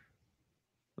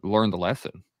learn the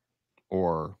lesson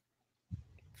or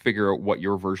figure out what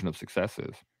your version of success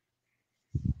is,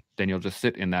 then you'll just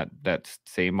sit in that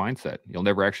same mindset. You'll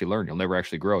never actually learn. You'll never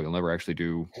actually grow. You'll never actually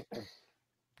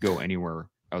go anywhere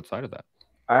outside of that.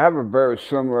 I have a very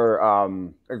similar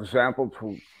example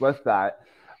with that.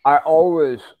 I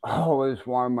always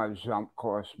wanted my jump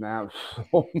course, man. I was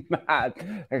so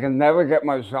mad. I can never get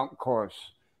my jump course.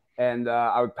 And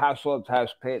I would pass all the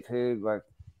tests, PT, like,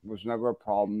 was never a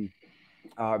problem.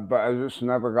 But I just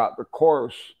never got the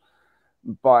course.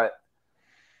 But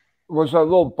was I a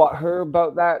little butthurt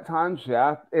about that at times?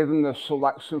 Yeah. Even the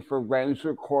selection for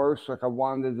Ranger course, like I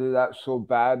wanted to do that so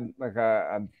bad. Like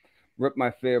I ripped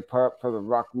my feet apart for the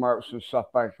ruck marks and stuff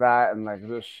like that. And like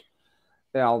this,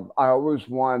 I always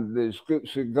wanted these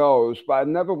groups of goes, but I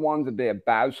never wanted to be a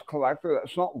badge collector.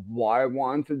 That's not why I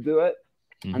wanted to do it.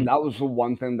 Mm-hmm. And that was the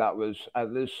one thing that was,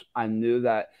 at least I knew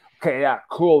that, okay, yeah,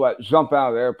 cool, that jump out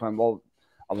of the airplane. Well,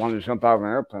 I wanted to jump out of an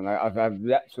airplane. I've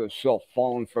yet to still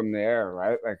fallen from the air,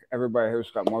 right? Like everybody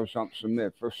here's got more jumps than me.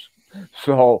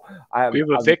 So we have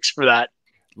a fix for that.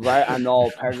 Right, I know,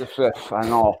 Pegasus, I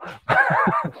know.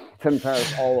 Tim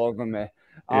Ferriss all over me.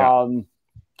 Yeah.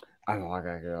 I know, I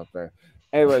gotta get up there.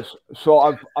 Anyways, so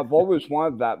I've always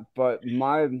wanted that, but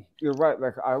you're right.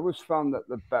 Like I always found that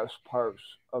the best parts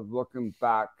of looking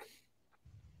back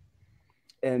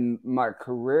in my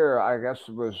career, I guess,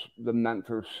 was the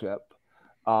mentorship.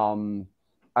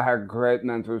 I had great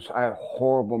mentors. I had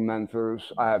horrible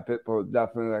mentors. I had people who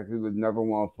definitely like you would never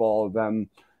want to follow them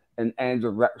in any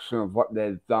direction of what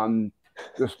they've done,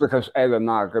 just because they're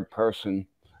not a good person.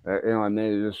 You know what I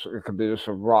mean? It could be just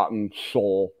a rotten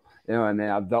soul. You know what I mean?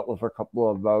 I've dealt with a couple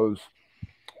of those,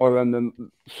 or then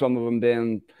some of them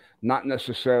being not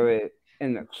necessarily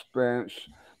inexperienced,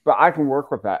 but I can work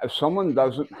with that. If someone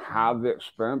doesn't have the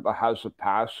experience but has the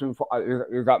passion for,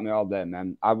 you got me all day,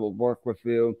 man. I will work with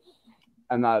you,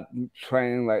 and I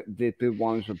train like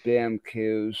DP1s or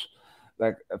BMQs.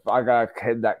 Like if I got a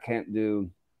kid that can't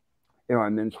do,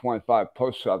 25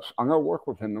 push-ups, I'm gonna work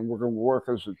with him, and we're gonna work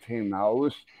as a team.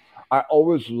 I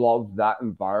always loved that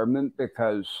environment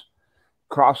because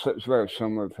CrossFit is very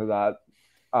similar to that.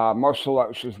 Martial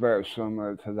arts is very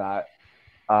similar to that.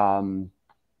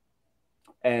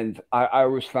 And I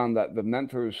always found that the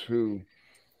mentors who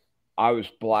I was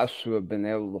blessed to have been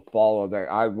able to follow, that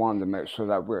I wanted to make sure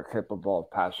that we're capable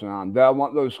of passing on. Did I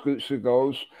want those groups of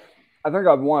goals? I think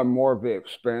I wanted more of the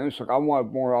experience. Like I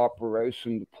wanted more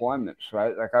operation deployments,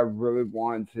 right? Like I really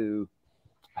wanted to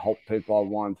help people. I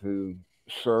wanted to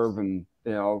serve and,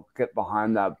 get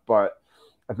behind that. But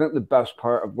I think the best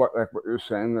part of what you're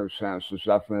saying there, Chance, is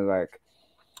definitely like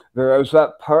there is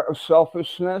that part of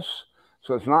selfishness.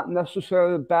 So it's not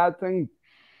necessarily a bad thing,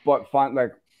 but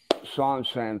like Sean's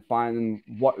saying, finding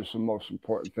what is the most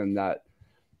important thing that,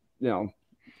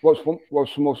 what's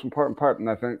the most important part. And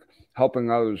I think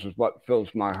helping others is what fills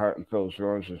my heart and fills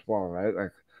yours as well, right?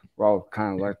 Like we're all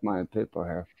kind of like-minded people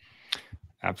here.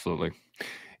 Absolutely.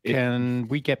 Can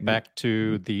we get back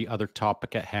to the other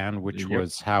topic at hand, which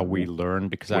was how we learn?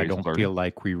 Because I don't feel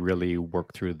like we really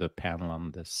worked through the panel on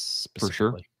this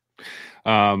specifically. For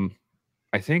sure.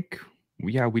 I think,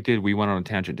 we did. We went on a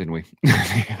tangent, didn't we?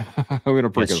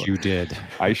 Yes, you did.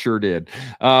 I sure did.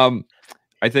 I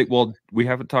think, we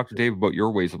haven't talked to Dave about your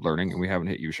ways of learning, and we haven't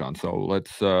hit you, Sean. So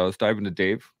let's dive into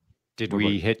Dave. Did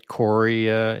we hit Corey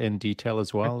in detail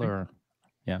as well? Or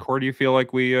Corey, do you feel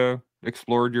like we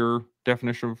explored your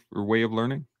definition of your way of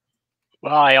learning?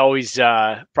 Well, I always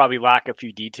probably lack a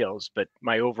few details, but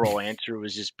my overall answer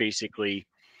was just basically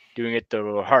doing it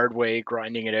the hard way,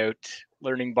 grinding it out,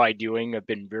 learning by doing. I've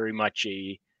been very much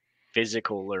a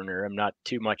physical learner. I'm not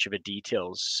too much of a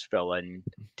details fella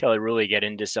until I really get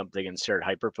into something and start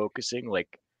hyper focusing,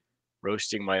 like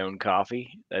roasting my own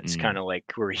coffee. That's kind of like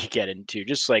where you get into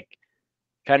just like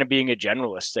kind of being a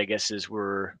generalist, I guess, is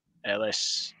where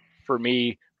LS for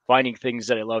me, finding things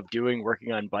that I love doing,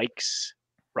 working on bikes,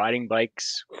 riding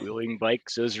bikes, wheeling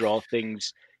bikes. Those are all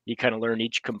things you kind of learn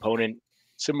each component.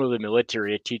 Similar to the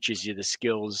military, it teaches you the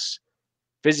skills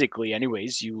physically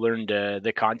anyways. You learn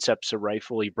the concepts of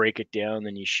rifle, you break it down,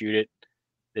 then you shoot it.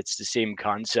 It's the same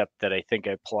concept that I think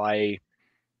I apply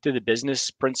to the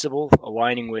business principle,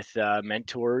 aligning with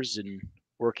mentors and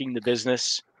working the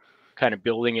business, kind of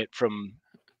building it from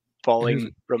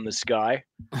falling from the sky.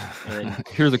 And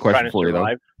here's a question for you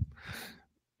survive.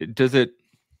 though.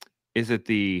 Is it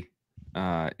the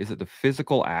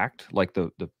physical act, like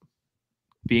the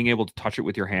being able to touch it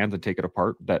with your hands and take it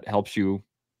apart, that helps you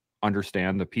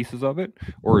understand the pieces of it,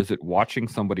 or is it watching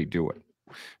somebody do it?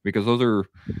 Because those are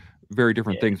very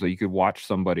different things. That you could watch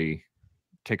somebody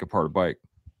take apart a bike.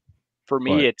 For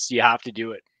me, it's you have to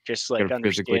do it. Just like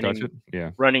understanding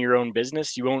running your own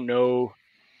business, you won't know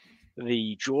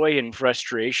the joy and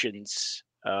frustrations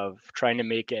of trying to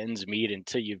make ends meet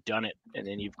until you've done it, and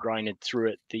then you've grinded through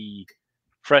it. The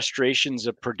frustrations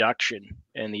of production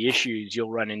and the issues you'll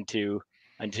run into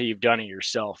until you've done it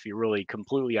yourself. You really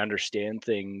completely understand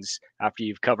things after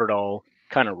you've covered all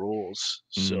kind of rules.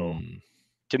 So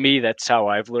to me, that's how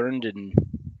I've learned, and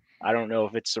I don't know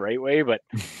if it's the right way, but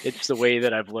it's the way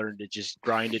that I've learned to just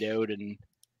grind it out. And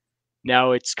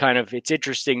now it's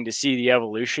interesting to see the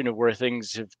evolution of where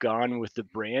things have gone with the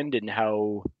brand and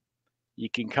how you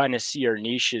can kind of see our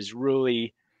niche is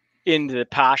really into the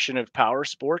passion of power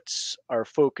sports. Our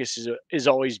focus is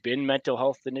always been mental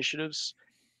health initiatives,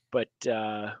 but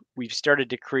we've started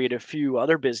to create a few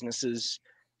other businesses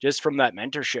just from that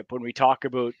mentorship. When we talk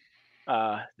about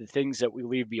the things that we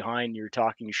leave behind, you're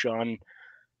talking, Sean,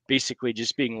 basically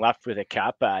just being left with a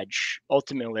cap badge.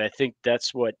 Ultimately, I think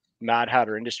that's what Mad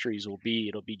Hatter Industries will be.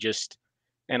 It'll be just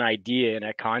an idea and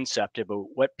a concept about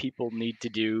what people need to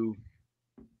do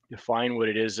to find what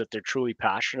it is that they're truly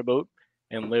passionate about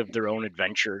and live their own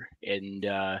adventure. And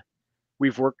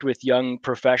we've worked with young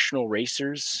professional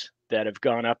racers that have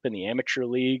gone up in the amateur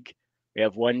league. We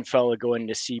have one fella going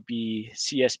to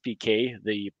CSPK,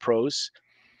 the pros.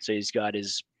 So he's got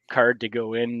his card to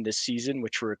go in this season,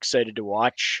 which we're excited to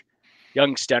watch.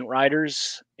 Young stunt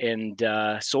riders and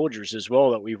soldiers as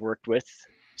well that we've worked with,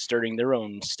 starting their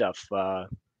own stuff,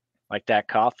 like that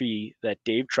coffee that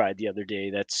Dave tried the other day.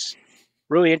 That's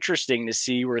really interesting to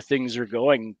see where things are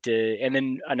going. And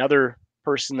then another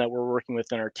person that we're working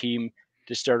with on our team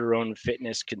to start her own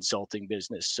fitness consulting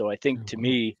business. So I think to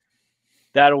me,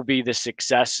 that'll be the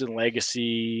success and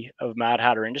legacy of Mad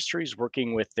Hatter Industries,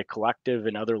 working with the collective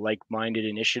and other like-minded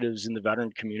initiatives in the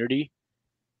veteran community,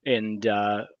 and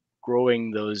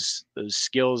growing those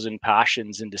skills and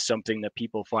passions into something that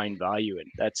people find value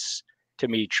in. That's, to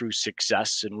me, true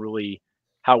success, and really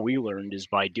how we learned is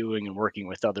by doing and working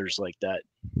with others like that.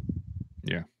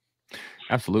 Yeah,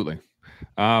 absolutely.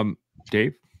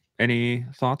 Dave, any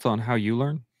thoughts on how you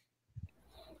learn?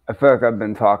 I feel like I've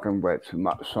been talking way too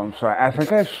much, so I'm sorry. I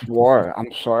think I swore.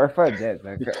 I'm sorry if I did.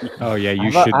 Oh yeah,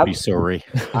 you should be sorry.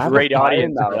 Great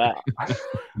audience for that.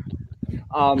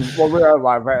 Well, we are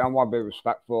live, right? I want to be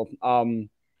respectful.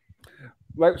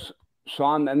 Like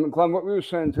Sean and Glenn, what we were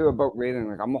saying too about reading,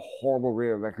 like I'm a horrible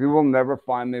reader. Like you will never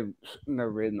find me sitting there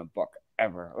reading a book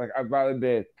ever. Like I'd rather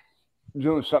be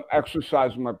doing some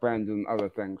exercise with my brain than other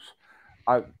things.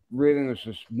 Reading is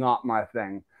just not my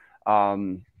thing.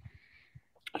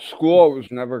 School I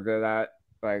was never good at.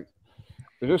 Like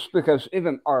just because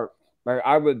even art, like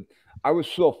I would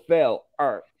still fail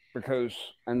art because,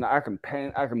 and I can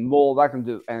paint, I can mold, I can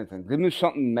do anything. Give me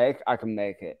something to make, I can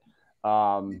make it.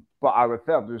 But I would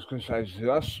fail just because I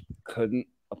just couldn't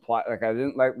apply. Like I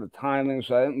didn't like the timings.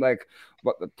 I didn't like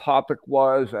what the topic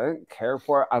was. I didn't care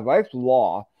for it. I liked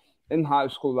law. In high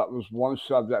school, that was one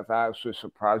subject that actually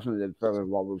surprisingly did fairly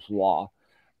well, was law.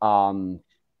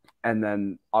 And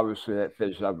then obviously that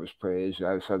phys ed was pretty easy.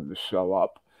 I just had to show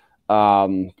up.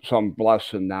 So I'm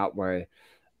blessed in that way.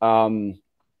 I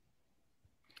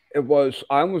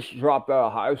almost dropped out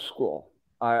of high school.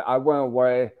 I went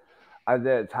away. I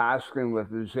did tasking with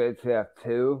the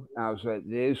JTF2, and I was like,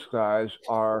 these guys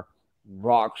are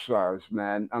rock stars,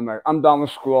 man. I'm like, I'm done with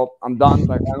school. I'm done.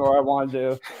 Like, I know what I want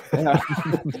to do. You know?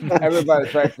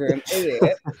 Everybody's like, you're an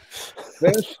idiot.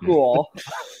 Finished school.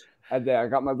 I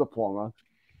got my diploma.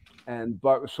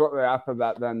 But shortly after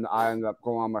that, then I ended up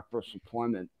going on my first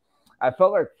deployment. I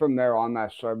felt like from there on, I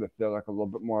started to feel like a little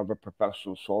bit more of a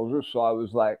professional soldier. So I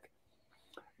was like,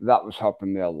 that was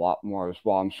helping me a lot more as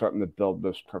well. I'm starting to build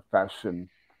this profession.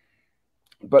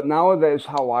 But nowadays,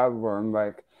 how I learn,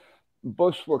 like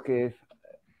Bushwookie,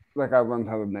 like I learned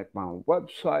how to make my own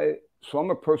website. So I'm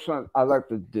a person I like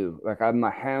to do. Like I have my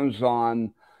hands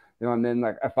on, you know what I mean?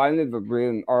 Like if I need to read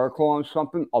an article on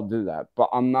something, I'll do that. But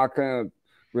I'm not going to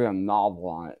read a novel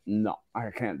on it. No, I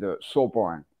can't do it. So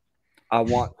boring. I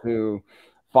want to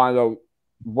find out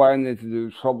what I need to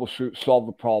do, troubleshoot, solve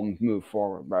the problem, move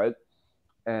forward, right?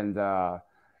 And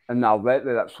now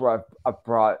lately, that's what I've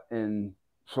brought in.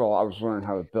 So I was learning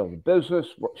how to build a business,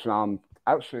 which now I'm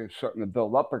actually starting to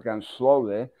build up again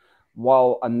slowly.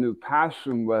 While a new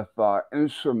passion with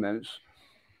instruments,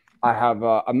 I have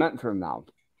a mentor now.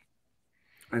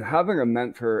 And having a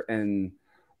mentor in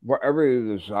whatever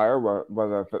you desire,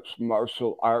 whether if it's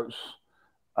martial arts,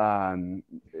 you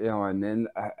know, and then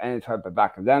any type of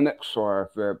academics, or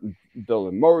if you're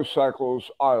building motorcycles,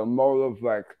 automotive,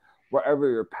 like whatever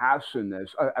your passion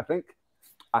is, I think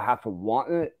I have to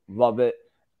want it, love it,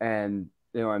 and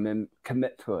you know, and then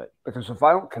commit to it. Because if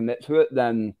I don't commit to it,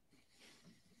 then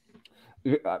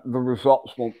the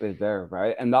results won't be there,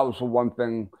 right? And that was the one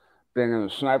thing being in the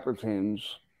sniper teams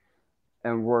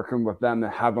and working with them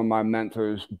and having my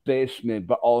mentors base me,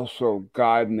 but also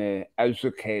guide me,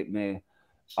 educate me.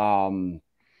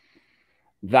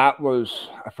 That was,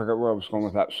 I forget where I was going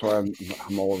with that. Sorry,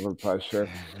 I'm all over the place here.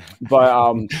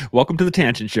 But welcome to the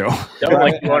Tangent Show. Sounds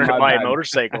like you wanted to buy a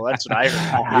motorcycle. That's what I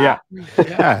heard.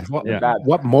 Yeah.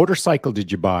 What motorcycle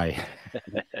did you buy?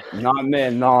 Not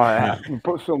me, no.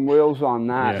 Put some wheels on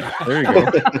that. Yeah, there you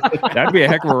go. That'd be a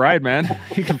heck of a ride, man.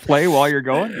 You can play while you're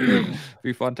going. It'd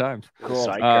be fun times.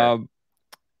 Cool.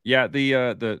 Yeah,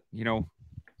 the you know,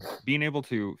 being able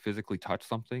to physically touch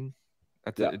something,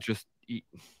 that's just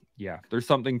yeah. There's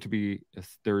something to be.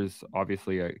 There's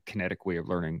obviously a kinetic way of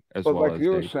learning as well. But like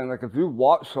you were saying, like if you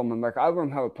watch someone, like I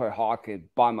learned how to play hockey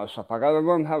by myself. Like I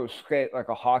learned how to skate like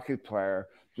a hockey player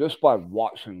just by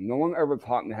watching. No one ever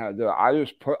taught me how to do it. I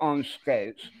just put on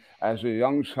skates as a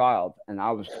young child, and I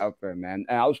was out there, man.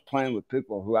 And I was playing with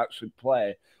people who actually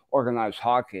play organized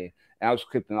hockey, and I was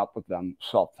keeping up with them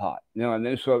self-taught. You know, and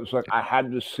then so it was like I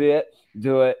had to see it,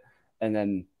 do it, and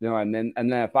then you know, and then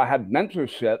if I had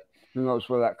mentorship, who knows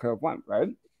where that could have went, right?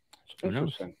 It's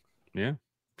interesting. Yeah,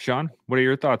 Sean, what are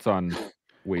your thoughts on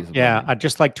ways of learning? I'd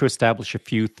just like to establish a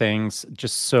few things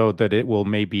just so that it will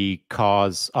maybe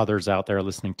cause others out there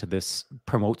listening to this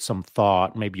promote some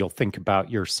thought. Maybe you'll think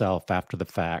about yourself after the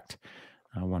fact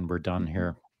when we're done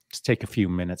here. Just take a few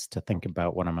minutes to think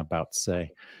about what I'm about to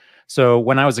say. So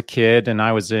when I was a kid and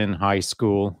I was in high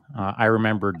school, I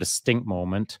remember a distinct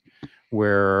moment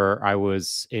where I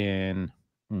was in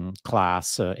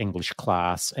class, English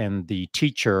class, and the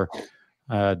teacher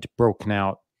had broken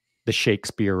out the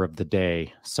Shakespeare of the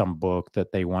day, some book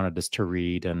that they wanted us to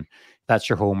read. And that's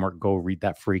your homework. Go read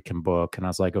that freaking book. And I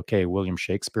was like, okay, William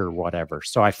Shakespeare or whatever.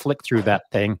 So I flicked through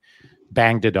that thing,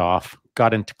 banged it off,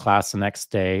 got into class the next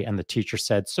day. And the teacher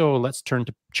said, so let's turn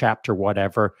to chapter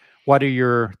whatever. What are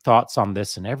your thoughts on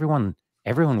this? And everyone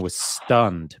was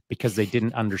stunned because they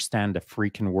didn't understand a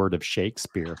freaking word of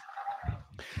Shakespeare.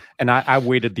 And I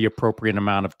waited the appropriate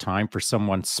amount of time for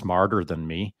someone smarter than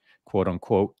me, quote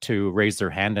unquote, to raise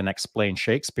their hand and explain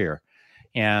Shakespeare.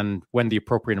 And when the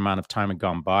appropriate amount of time had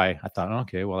gone by, I thought,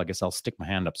 okay, well, I guess I'll stick my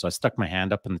hand up. So I stuck my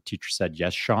hand up and the teacher said,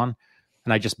 yes, Sean.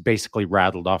 And I just basically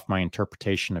rattled off my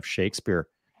interpretation of Shakespeare.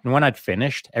 And when I'd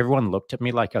finished, everyone looked at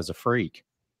me like I was a freak.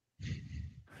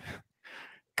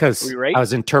 Because I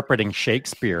was interpreting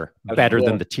Shakespeare better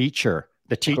than the teacher.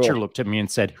 The teacher looked at me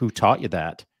and said, who taught you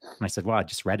that? And I said, well, I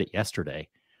just read it yesterday.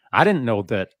 I didn't know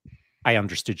that I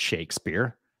understood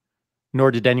Shakespeare, nor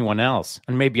did anyone else.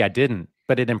 And maybe I didn't,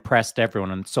 but it impressed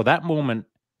everyone. And so that moment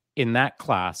in that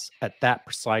class at that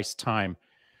precise time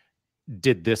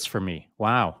did this for me.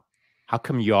 Wow. How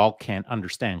come y'all can't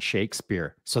understand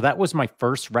Shakespeare? So that was my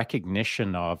first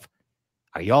recognition of,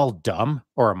 are y'all dumb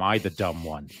or am I the dumb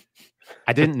one?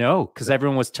 I didn't know because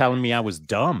everyone was telling me I was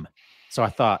dumb. So I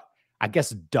thought, I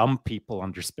guess dumb people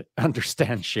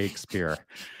understand Shakespeare.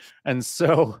 And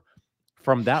so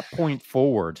from that point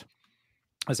forward,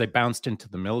 as I bounced into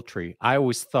the military, I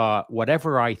always thought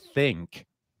whatever I think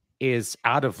is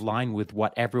out of line with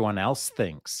what everyone else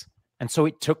thinks. And so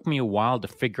it took me a while to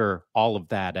figure all of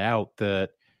that out,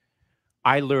 that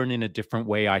I learn in a different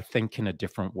way, I think in a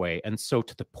different way. And so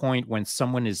to the point when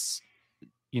someone is,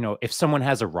 you know, if someone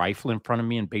has a rifle in front of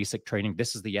me in basic training,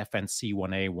 this is the FNC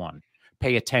 1A1.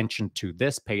 Pay attention to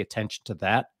this, pay attention to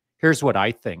that. Here's what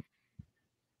I think.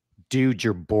 dude,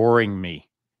 you're boring me.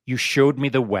 You showed me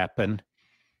the weapon.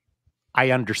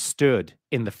 I understood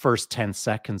in the first 10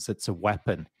 seconds it's a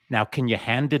weapon. Now, can you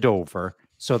hand it over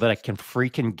so that I can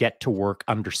freaking get to work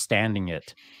understanding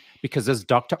it? Because as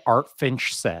Dr. Art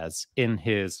Finch says in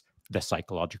his The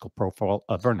Psychological Profile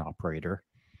of an Operator,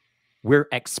 we're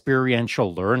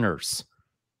experiential learners.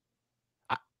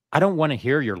 I don't want to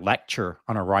hear your lecture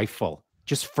on a rifle.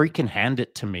 Just freaking hand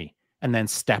it to me and then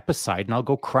step aside and I'll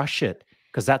go crush it,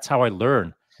 because that's how I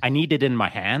learn. I need it in my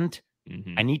hand.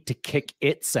 I need to kick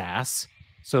its ass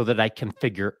so that I can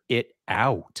figure it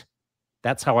out.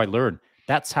 That's how I learn.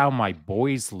 That's how my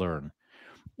boys learn.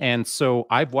 And so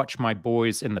I've watched my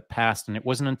boys in the past, and it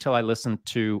wasn't until I listened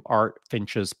to Art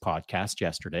Finch's podcast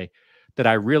yesterday that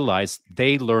I realized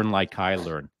they learn like I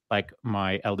learn. Like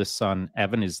my eldest son,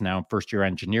 Evan, is now in first year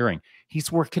engineering.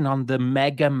 He's working on the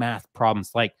mega math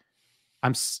problems. Like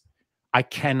I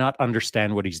cannot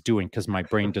understand what he's doing because my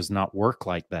brain does not work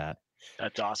like that.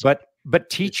 That's awesome. But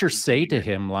teachers say to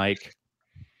him, like,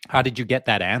 how did you get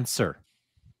that answer?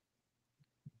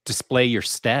 Display your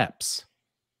steps.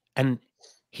 And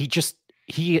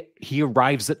he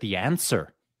arrives at the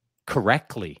answer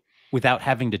correctly without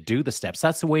having to do the steps.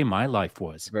 That's the way my life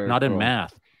was. Very Not cool. in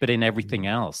math, but in everything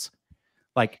else.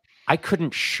 Like, I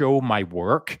couldn't show my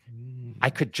work. I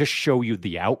could just show you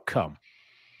the outcome.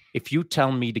 If you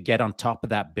tell me to get on top of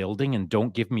that building and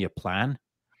don't give me a plan,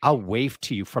 I'll wave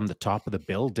to you from the top of the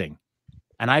building.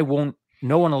 And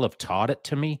no one will have taught it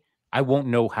to me. I won't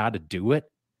know how to do it,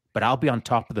 but I'll be on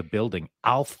top of the building.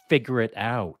 I'll figure it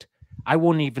out. I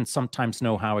won't even sometimes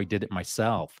know how I did it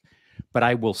myself, but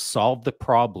I will solve the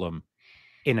problem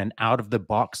in an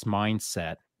out-of-the-box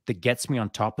mindset that gets me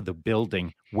on top of the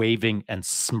building, waving and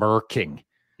smirking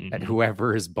at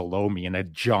whoever is below me in a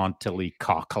jauntily,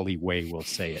 cockily way, we'll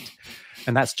say it.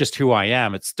 And that's just who I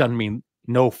am. It's done me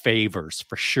no favors,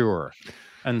 for sure.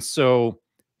 And so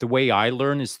the way I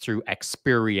learn is through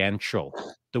experiential.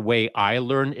 The way I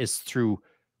learn is through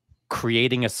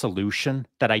creating a solution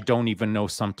that I don't even know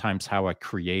sometimes how I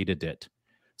created it.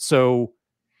 So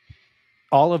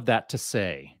all of that to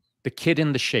say, the kid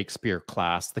in the Shakespeare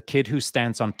class, the kid who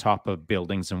stands on top of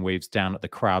buildings and waves down at the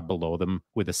crowd below them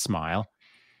with a smile,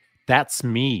 that's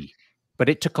me. But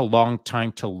it took a long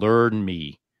time to learn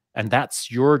me. And that's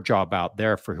your job out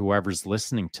there for whoever's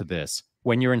listening to this.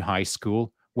 When you're in high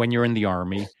school, when you're in the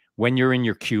army, when you're in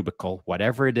your cubicle,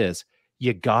 whatever it is,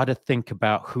 you got to think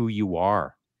about who you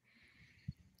are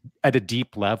at a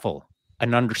deep level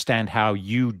and understand how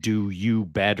you do you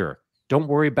better. Don't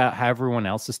worry about how everyone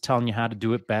else is telling you how to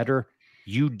do it better.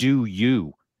 You do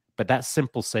you. But that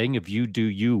simple saying of you do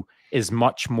you is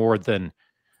much more than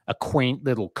a quaint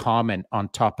little comment on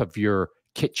top of your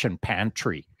kitchen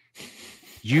pantry.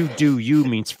 You do you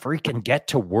means freaking get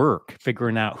to work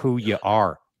figuring out who you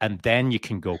are, and then you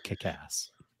can go kick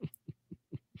ass.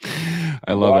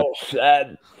 I love Well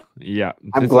said. it. Yeah.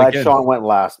 I'm This glad again- Sean went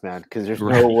last, man, because there's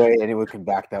Right. no way anyone can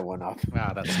back that one up.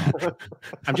 Wow, that's not true.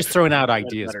 I'm just throwing out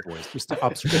ideas, boys. Just an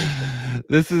observation.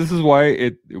 This is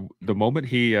why the moment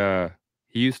he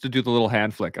used to do the little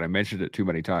hand flick, and I mentioned it too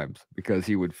many times because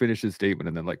he would finish his statement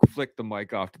and then like flick the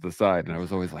mic off to the side, and I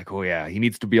was always like, oh yeah, he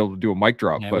needs to be able to do a mic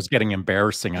drop. Yeah, it but was getting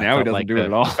embarrassing. now he doesn't do it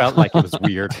at all. I felt like it was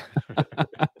weird.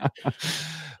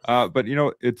 But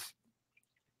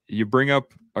you bring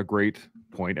up a great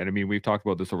point, and I mean we've talked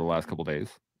about this over the last couple of days,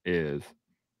 is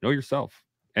know yourself.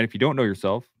 And if you don't know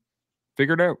yourself,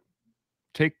 figure it out.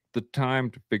 Take the time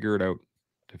to figure it out,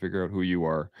 to figure out who you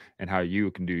are and how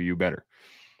you can do you better.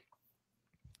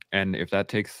 And if that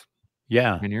takes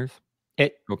Yeah. 10 years,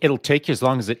 It'll take you as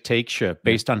long as it takes you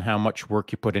based on how much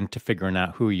work you put into figuring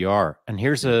out who you are. And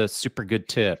here's a super good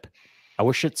tip. I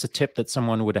wish it's a tip that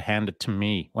someone would have handed to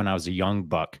me when I was a young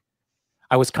buck.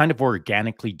 I was kind of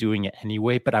organically doing it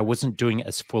anyway, but I wasn't doing it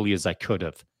as fully as I could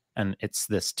have. And it's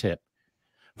this tip: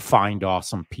 find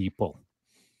awesome people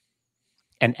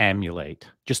and emulate.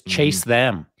 Just chase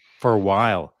them for a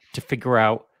while to figure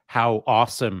out how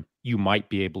awesome you might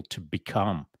be able to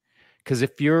become. Because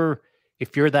if you're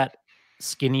that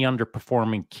skinny,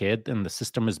 underperforming kid and the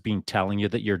system has been telling you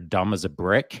that you're dumb as a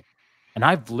brick, and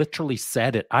I've literally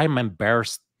said it, I'm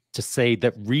embarrassed to say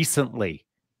that recently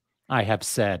I have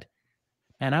said,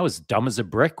 man, I was dumb as a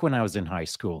brick when I was in high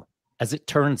school. As it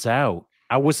turns out,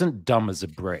 I wasn't dumb as a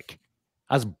brick.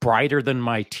 I was brighter than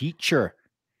my teacher.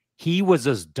 He was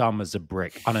as dumb as a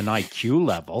brick on an IQ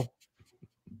level.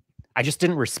 I just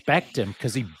didn't respect him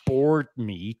because he bored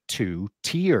me to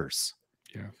tears.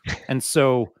 Yeah. And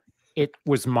so it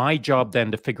was my job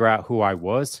then to figure out who I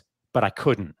was, but I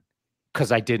couldn't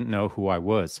because I didn't know who I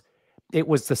was. It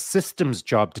was the system's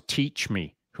job to teach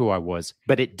me who I was,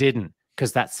 but it didn't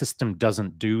because that system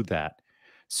doesn't do that.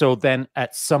 So then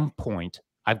at some point,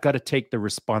 I've got to take the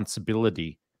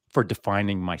responsibility for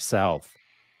defining myself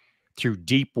through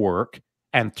deep work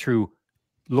and through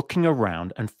looking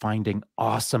around and finding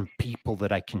awesome people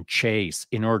that I can chase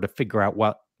in order to figure out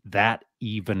what that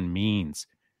even means.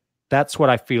 That's what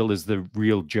I feel is the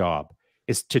real job,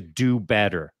 is to do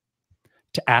better,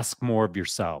 to ask more of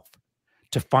yourself,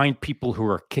 to find people who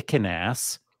are kicking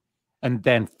ass and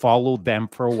then follow them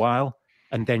for a while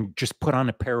and then just put on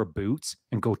a pair of boots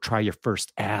and go try your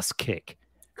first ass kick.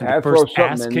 The first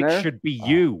ass kick should be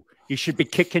you. You should be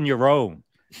kicking your own.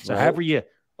 So however you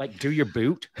like do your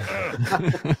boot,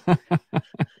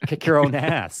 kick your own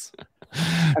ass.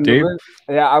 And Dave?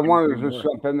 I wanted to just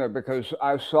jump in there because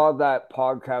I saw that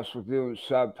podcast with you and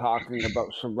Seb talking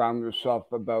about surround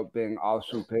yourself about being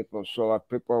awesome people. So if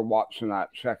people are watching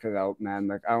that, check it out, man.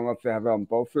 Like, I don't know if they have it on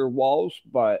both your walls,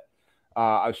 but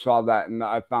I saw that and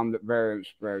I found it very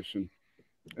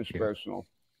inspirational.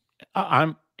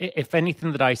 If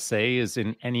anything that I say is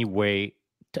in any way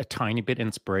a tiny bit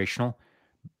inspirational,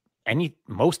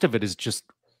 most of it is just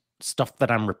stuff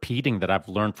that I'm repeating that I've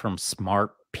learned from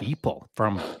smart people,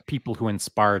 from people who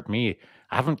inspired me.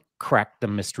 I haven't cracked the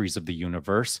mysteries of the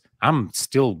universe. I'm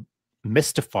still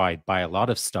mystified by a lot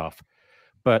of stuff,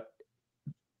 but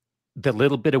the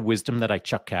little bit of wisdom that I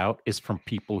chuck out is from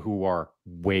people who are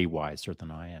way wiser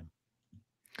than I am.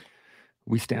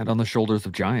 We stand on the shoulders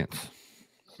of giants,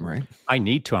 right? I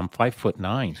need to. I'm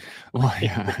 5'9". Well,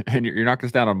 yeah, and you're not going to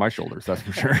stand on my shoulders, that's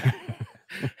for sure.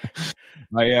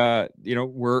 We're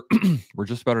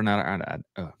just about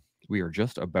we are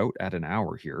just about at an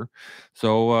hour here,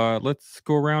 so let's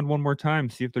go around one more time,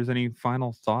 see if there's any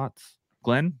final thoughts.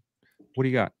 Glenn, what do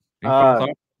you got? Any final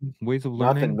thoughts? Ways of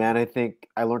learning? Nothing, man. I think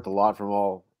I learned a lot from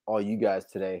all you guys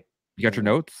today. You got your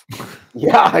notes?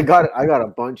 Yeah, I got a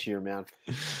bunch here, man.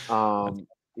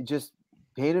 Just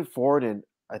paying it forward, and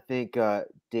I think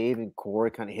Dave and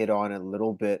Corey kind of hit on it a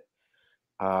little bit,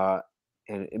 and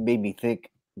it made me think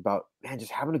about, man,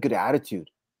 just having a good attitude.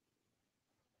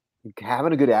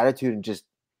 Having a good attitude and just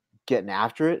getting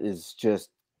after it is just,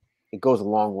 it goes a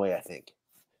long way, I think.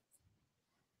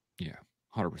 Yeah,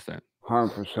 100%.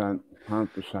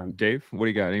 100%. Dave, what do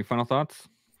you got? Any final thoughts?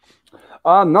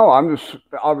 No, I'm just,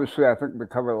 obviously I think we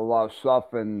covered a lot of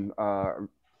stuff and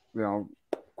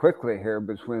quickly here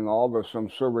between all of us. I'm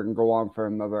sure we can go on for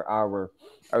another hour.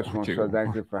 I just want to say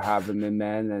thank you for having me,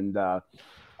 man, and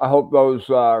I hope those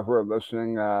who are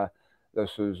listening,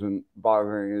 this isn't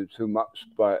bothering you too much,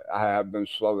 but I have been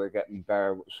slowly getting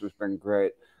better, which has been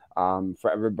great. For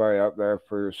everybody out there,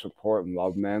 for your support and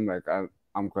love, man, like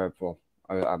I'm grateful.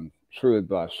 I'm truly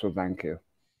blessed, so thank you.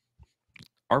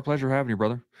 Our pleasure having you,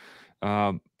 brother.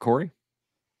 Corey?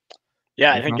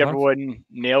 Yeah, I think everyone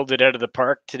nailed it out of the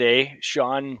park today.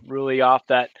 Sean, really off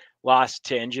that last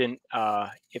tangent.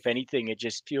 If anything, it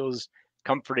just feels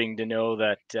comforting to know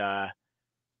that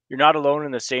you're not alone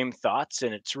in the same thoughts,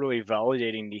 and it's really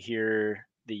validating to hear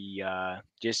the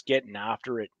just getting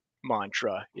after it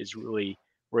mantra is really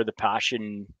where the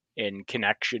passion and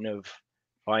connection of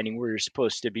finding where you're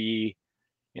supposed to be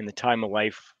in the time of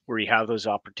life where you have those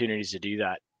opportunities to do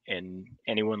that. And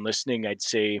anyone listening, I'd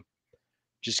say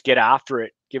just get after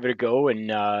it, give it a go, and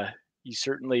you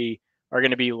certainly are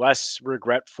going to be less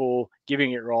regretful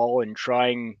giving it your all and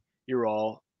trying your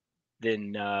all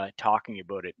than talking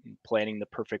about it and planning the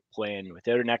perfect plan.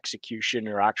 Without an execution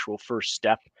or actual first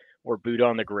step or boot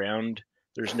on the ground,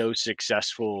 there's no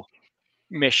successful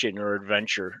mission or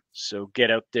adventure. So get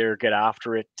out there, get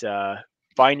after it,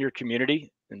 find your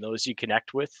community and those you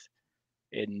connect with.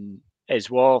 And as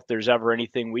well, if there's ever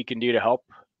anything we can do to help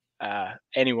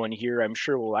anyone here, I'm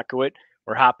sure we'll echo it.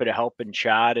 We're happy to help and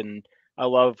chat. And I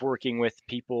love working with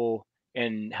people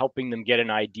and helping them get an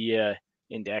idea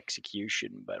into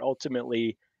execution. But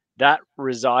ultimately, that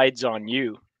resides on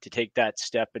you to take that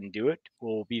step and do it.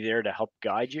 We'll be there to help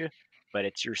guide you, but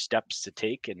it's your steps to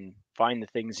take and find the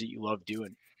things that you love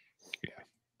doing. Yeah.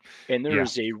 And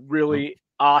there's a really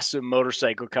awesome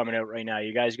motorcycle coming out right now.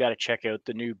 You guys got to check out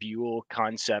the new Buell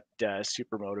Concept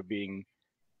Supermoto being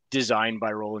designed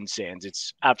by Roland Sands.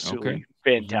 It's absolutely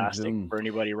fantastic for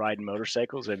anybody riding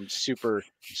motorcycles. I'm super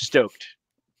stoked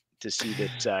to see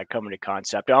that coming to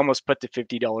concept. I almost put the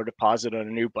 $50 deposit on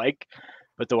a new bike,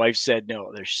 but the wife said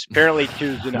no. There's apparently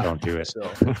two's enough. Don't do it.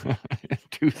 So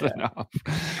two's enough.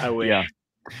 I wish.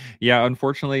 Yeah.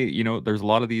 Unfortunately, there's a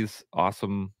lot of these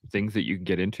awesome things that you can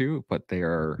get into, but they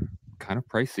are kind of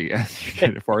pricey as you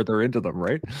get farther into them,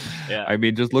 right? Yeah. I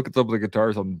mean, just look at some of the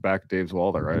guitars on the back of Dave's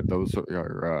wall there, right? Those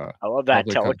are. I love that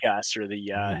Telecaster,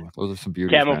 the those are some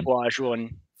beauties, camouflage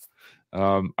one.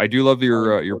 I do love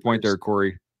your point there,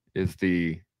 Corey. is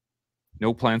the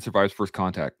no plan survives first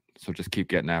contact. So just keep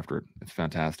getting after it. It's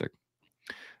fantastic.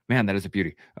 Man, that is a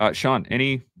beauty. Sean,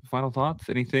 any final thoughts?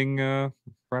 Anything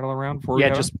rattle around before we Yeah,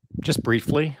 head on? just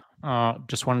briefly.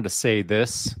 Just wanted to say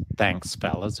this. Thanks,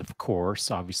 fellas, of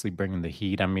course. Obviously bringing the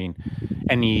heat. I mean,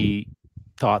 any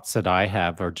thoughts that I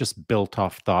have are just built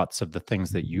off thoughts of the things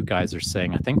that you guys are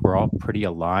saying. I think we're all pretty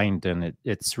aligned, and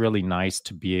it's really nice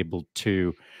to be able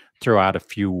to throw out a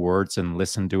few words and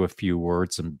listen to a few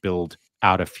words and build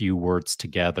out a few words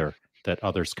together that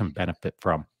others can benefit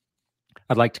from.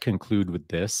 I'd like to conclude with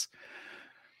this.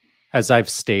 As I've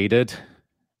stated,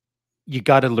 you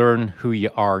got to learn who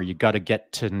you are. You got to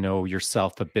get to know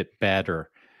yourself a bit better.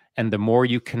 And the more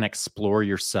you can explore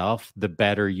yourself, the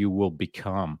better you will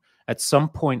become. At some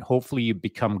point, hopefully you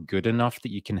become good enough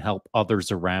that you can help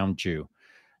others around you.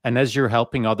 And as you're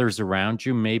helping others around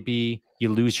you, maybe you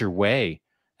lose your way.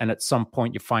 And at some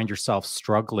point you find yourself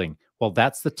struggling. Well,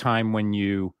 that's the time when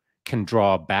you can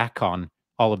draw back on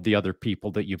all of the other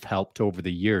people that you've helped over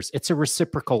the years. It's a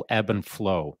reciprocal ebb and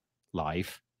flow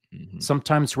life. Mm-hmm.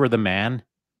 Sometimes we're the man.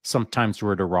 Sometimes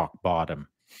we're at a rock bottom.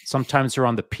 Sometimes we're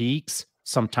on the peaks.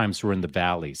 Sometimes we're in the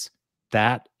valleys.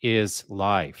 That is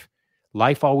life.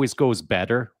 Life always goes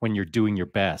better when you're doing your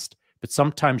best, but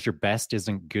sometimes your best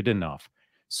isn't good enough.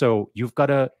 So you've got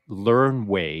to learn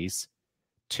ways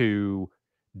to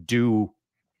do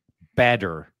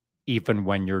better even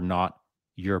when you're not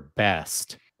your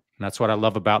best. And that's what I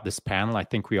love about this panel. I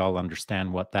think we all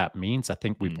understand what that means. I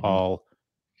think we've all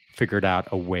figured out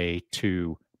a way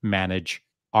to manage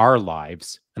our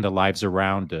lives and the lives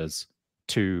around us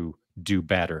to do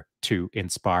better, to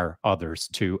inspire others,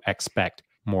 to expect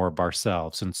more of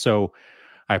ourselves. And so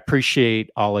I appreciate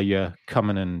all of you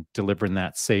coming and delivering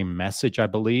that same message, I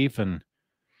believe, and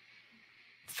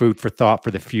food for thought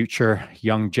for the future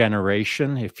young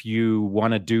generation. If you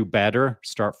want to do better,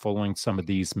 start following some of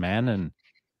these men and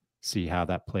see how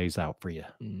that plays out for you.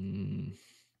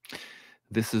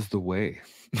 This is the way.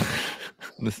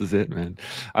 This is it, man.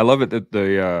 I love it that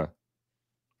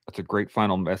that's a great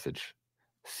final message.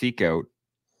 Seek out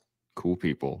cool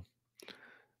people.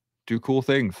 Do cool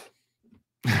things.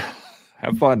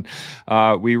 Have fun.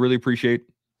 We really appreciate,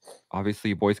 obviously,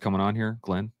 you boys coming on here.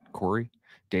 Glenn, Corey,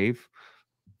 Dave.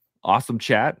 Awesome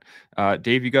chat.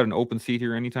 Dave, you got an open seat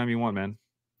here anytime you want, man.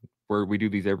 We do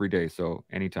these every day, so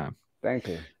anytime. Thank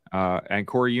you. And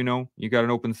Corey, you got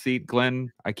an open seat.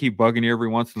 Glenn, I keep bugging you every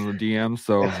once in the DM,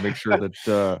 so make sure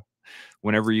that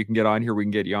whenever you can get on here, we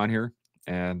can get you on here.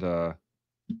 And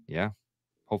yeah,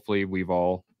 hopefully we've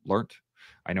all learned.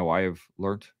 I know I have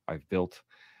learned. I've built.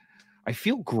 I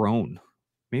feel grown.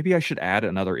 Maybe I should add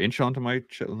another inch onto my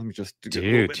chest. Let me just do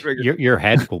Dude, your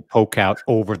head will poke out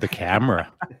over the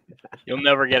camera. You'll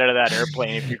never get out of that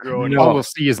airplane if you grow it. All we'll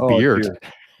see is beard. Dude.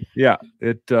 Yeah,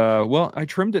 it. Well, I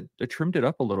trimmed it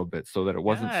up a little bit so that it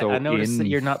wasn't so. I noticed that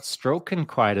you're not stroking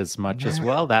quite as much as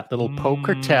well. That little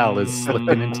poker tail is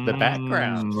slipping into the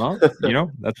background. Well, that's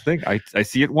the thing. I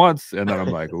see it once, and then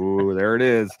I'm like, "Ooh, there it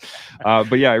is."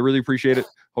 But yeah, I really appreciate it.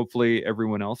 Hopefully,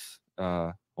 everyone else.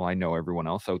 Well, I know everyone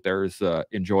else out there is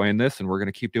enjoying this, and we're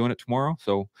going to keep doing it tomorrow.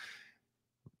 So,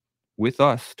 with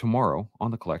us tomorrow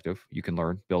on the Collective, you can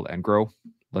learn, build, and grow.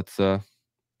 Let's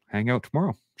hang out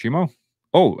tomorrow, Chimo.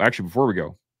 Oh, actually, before we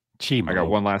go, Chimo. I got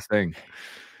one last thing.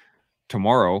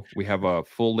 Tomorrow, we have a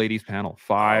full ladies panel.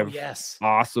 5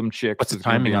 awesome chicks. What's the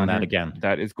timing on that again?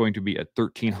 That is going to be at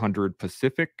 1300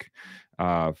 Pacific,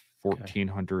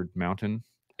 1400 Mountain.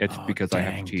 It's because I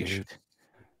have to teach. Dude.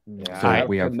 Yeah, So I have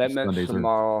we have commitments Sundays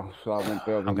tomorrow, so I won't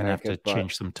be able to I'm going to make have to it, but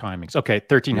change some timings. Okay,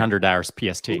 1300 hours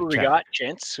PST. Who do we Check. got,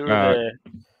 gents? Who are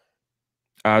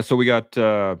So we got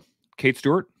Kate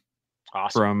Stewart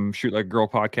awesome. from Shoot Like a Girl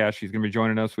podcast. She's going to be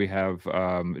joining us. We have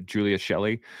Julia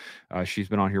Shelley. She's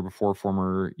been on here before,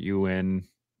 former UN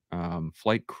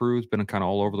flight crew, has been kind of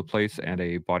all over the place, and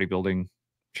a bodybuilding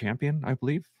champion, I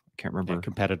believe. I can't remember.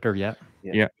 Competitor, yeah.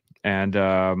 And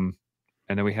then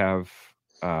we have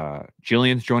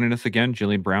Jillian's joining us again.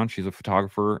 Jillian Brown. She's a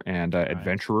photographer and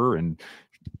Adventurer and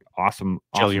awesome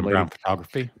Jillian lady. Brown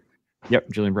Photography. Yep,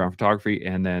 Jillian Brown Photography.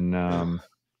 And then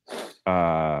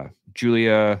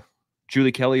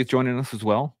Julie Kelly is joining us as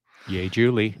well. Yay,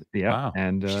 Julie. Yeah. Wow.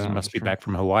 And she must be back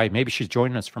from Hawaii. Maybe she's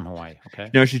joining us from Hawaii. Okay.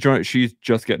 No, she's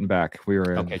just getting back. We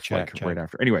were check. right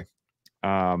after. Anyway,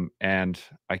 and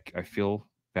I feel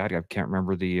bad. I can't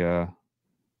remember the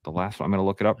last one. I'm gonna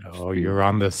look it up. Oh, you're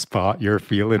on the spot. You're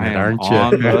feeling it, aren't you?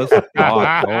 On the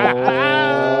spot.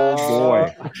 Oh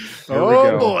boy. Here we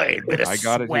go. Boy. I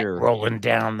got it here. Rolling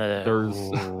down the. There's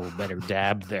better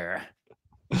dab there.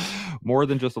 More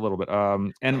than just a little bit.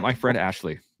 And my friend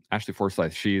Ashley. Ashley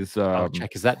Forsyth. She's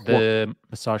check. Is that the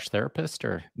massage therapist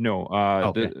or no?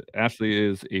 Okay. Ashley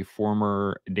is a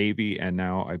former Navy, and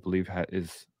now I believe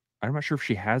is. I'm not sure if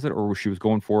she has it or she was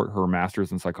going for it, her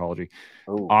master's in psychology.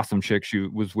 Oh, Awesome chick. She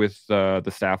was with the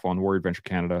staff on Warrior Adventure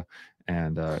Canada,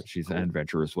 and she's an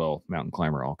adventurer as well, mountain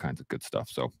climber, all kinds of good stuff.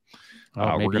 So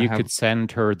maybe you could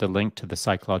send her the link to the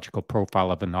psychological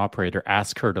profile of an operator.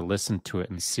 Ask her to listen to it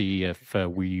and see if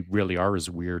we really are as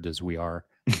weird as we are.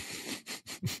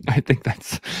 I think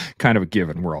that's kind of a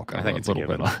given. We're all kind of a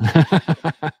little bit.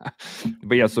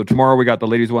 But yeah, so tomorrow we got the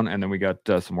ladies one, and then we got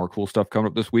some more cool stuff coming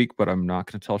up this week. But I'm not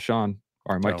going to tell Sean,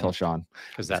 or I might tell Sean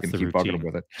because that's going to keep bugging him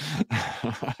with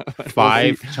it.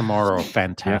 5 tomorrow,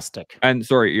 fantastic. Yeah. And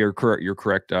sorry, you're correct. You're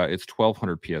correct. It's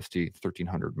 1200 PST,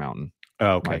 1300 Mountain.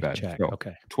 Oh, okay, my bad. Check. So,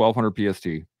 okay, 1200 PST,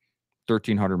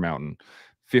 1300 Mountain,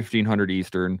 1500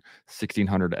 Eastern,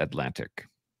 1600 Atlantic.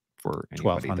 For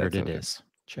 1200 it is.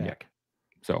 Check. Yeah.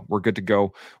 So we're good to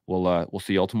go. We'll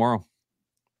see y'all tomorrow.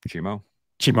 Chimo.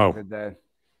 Good day.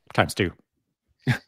 Times 2.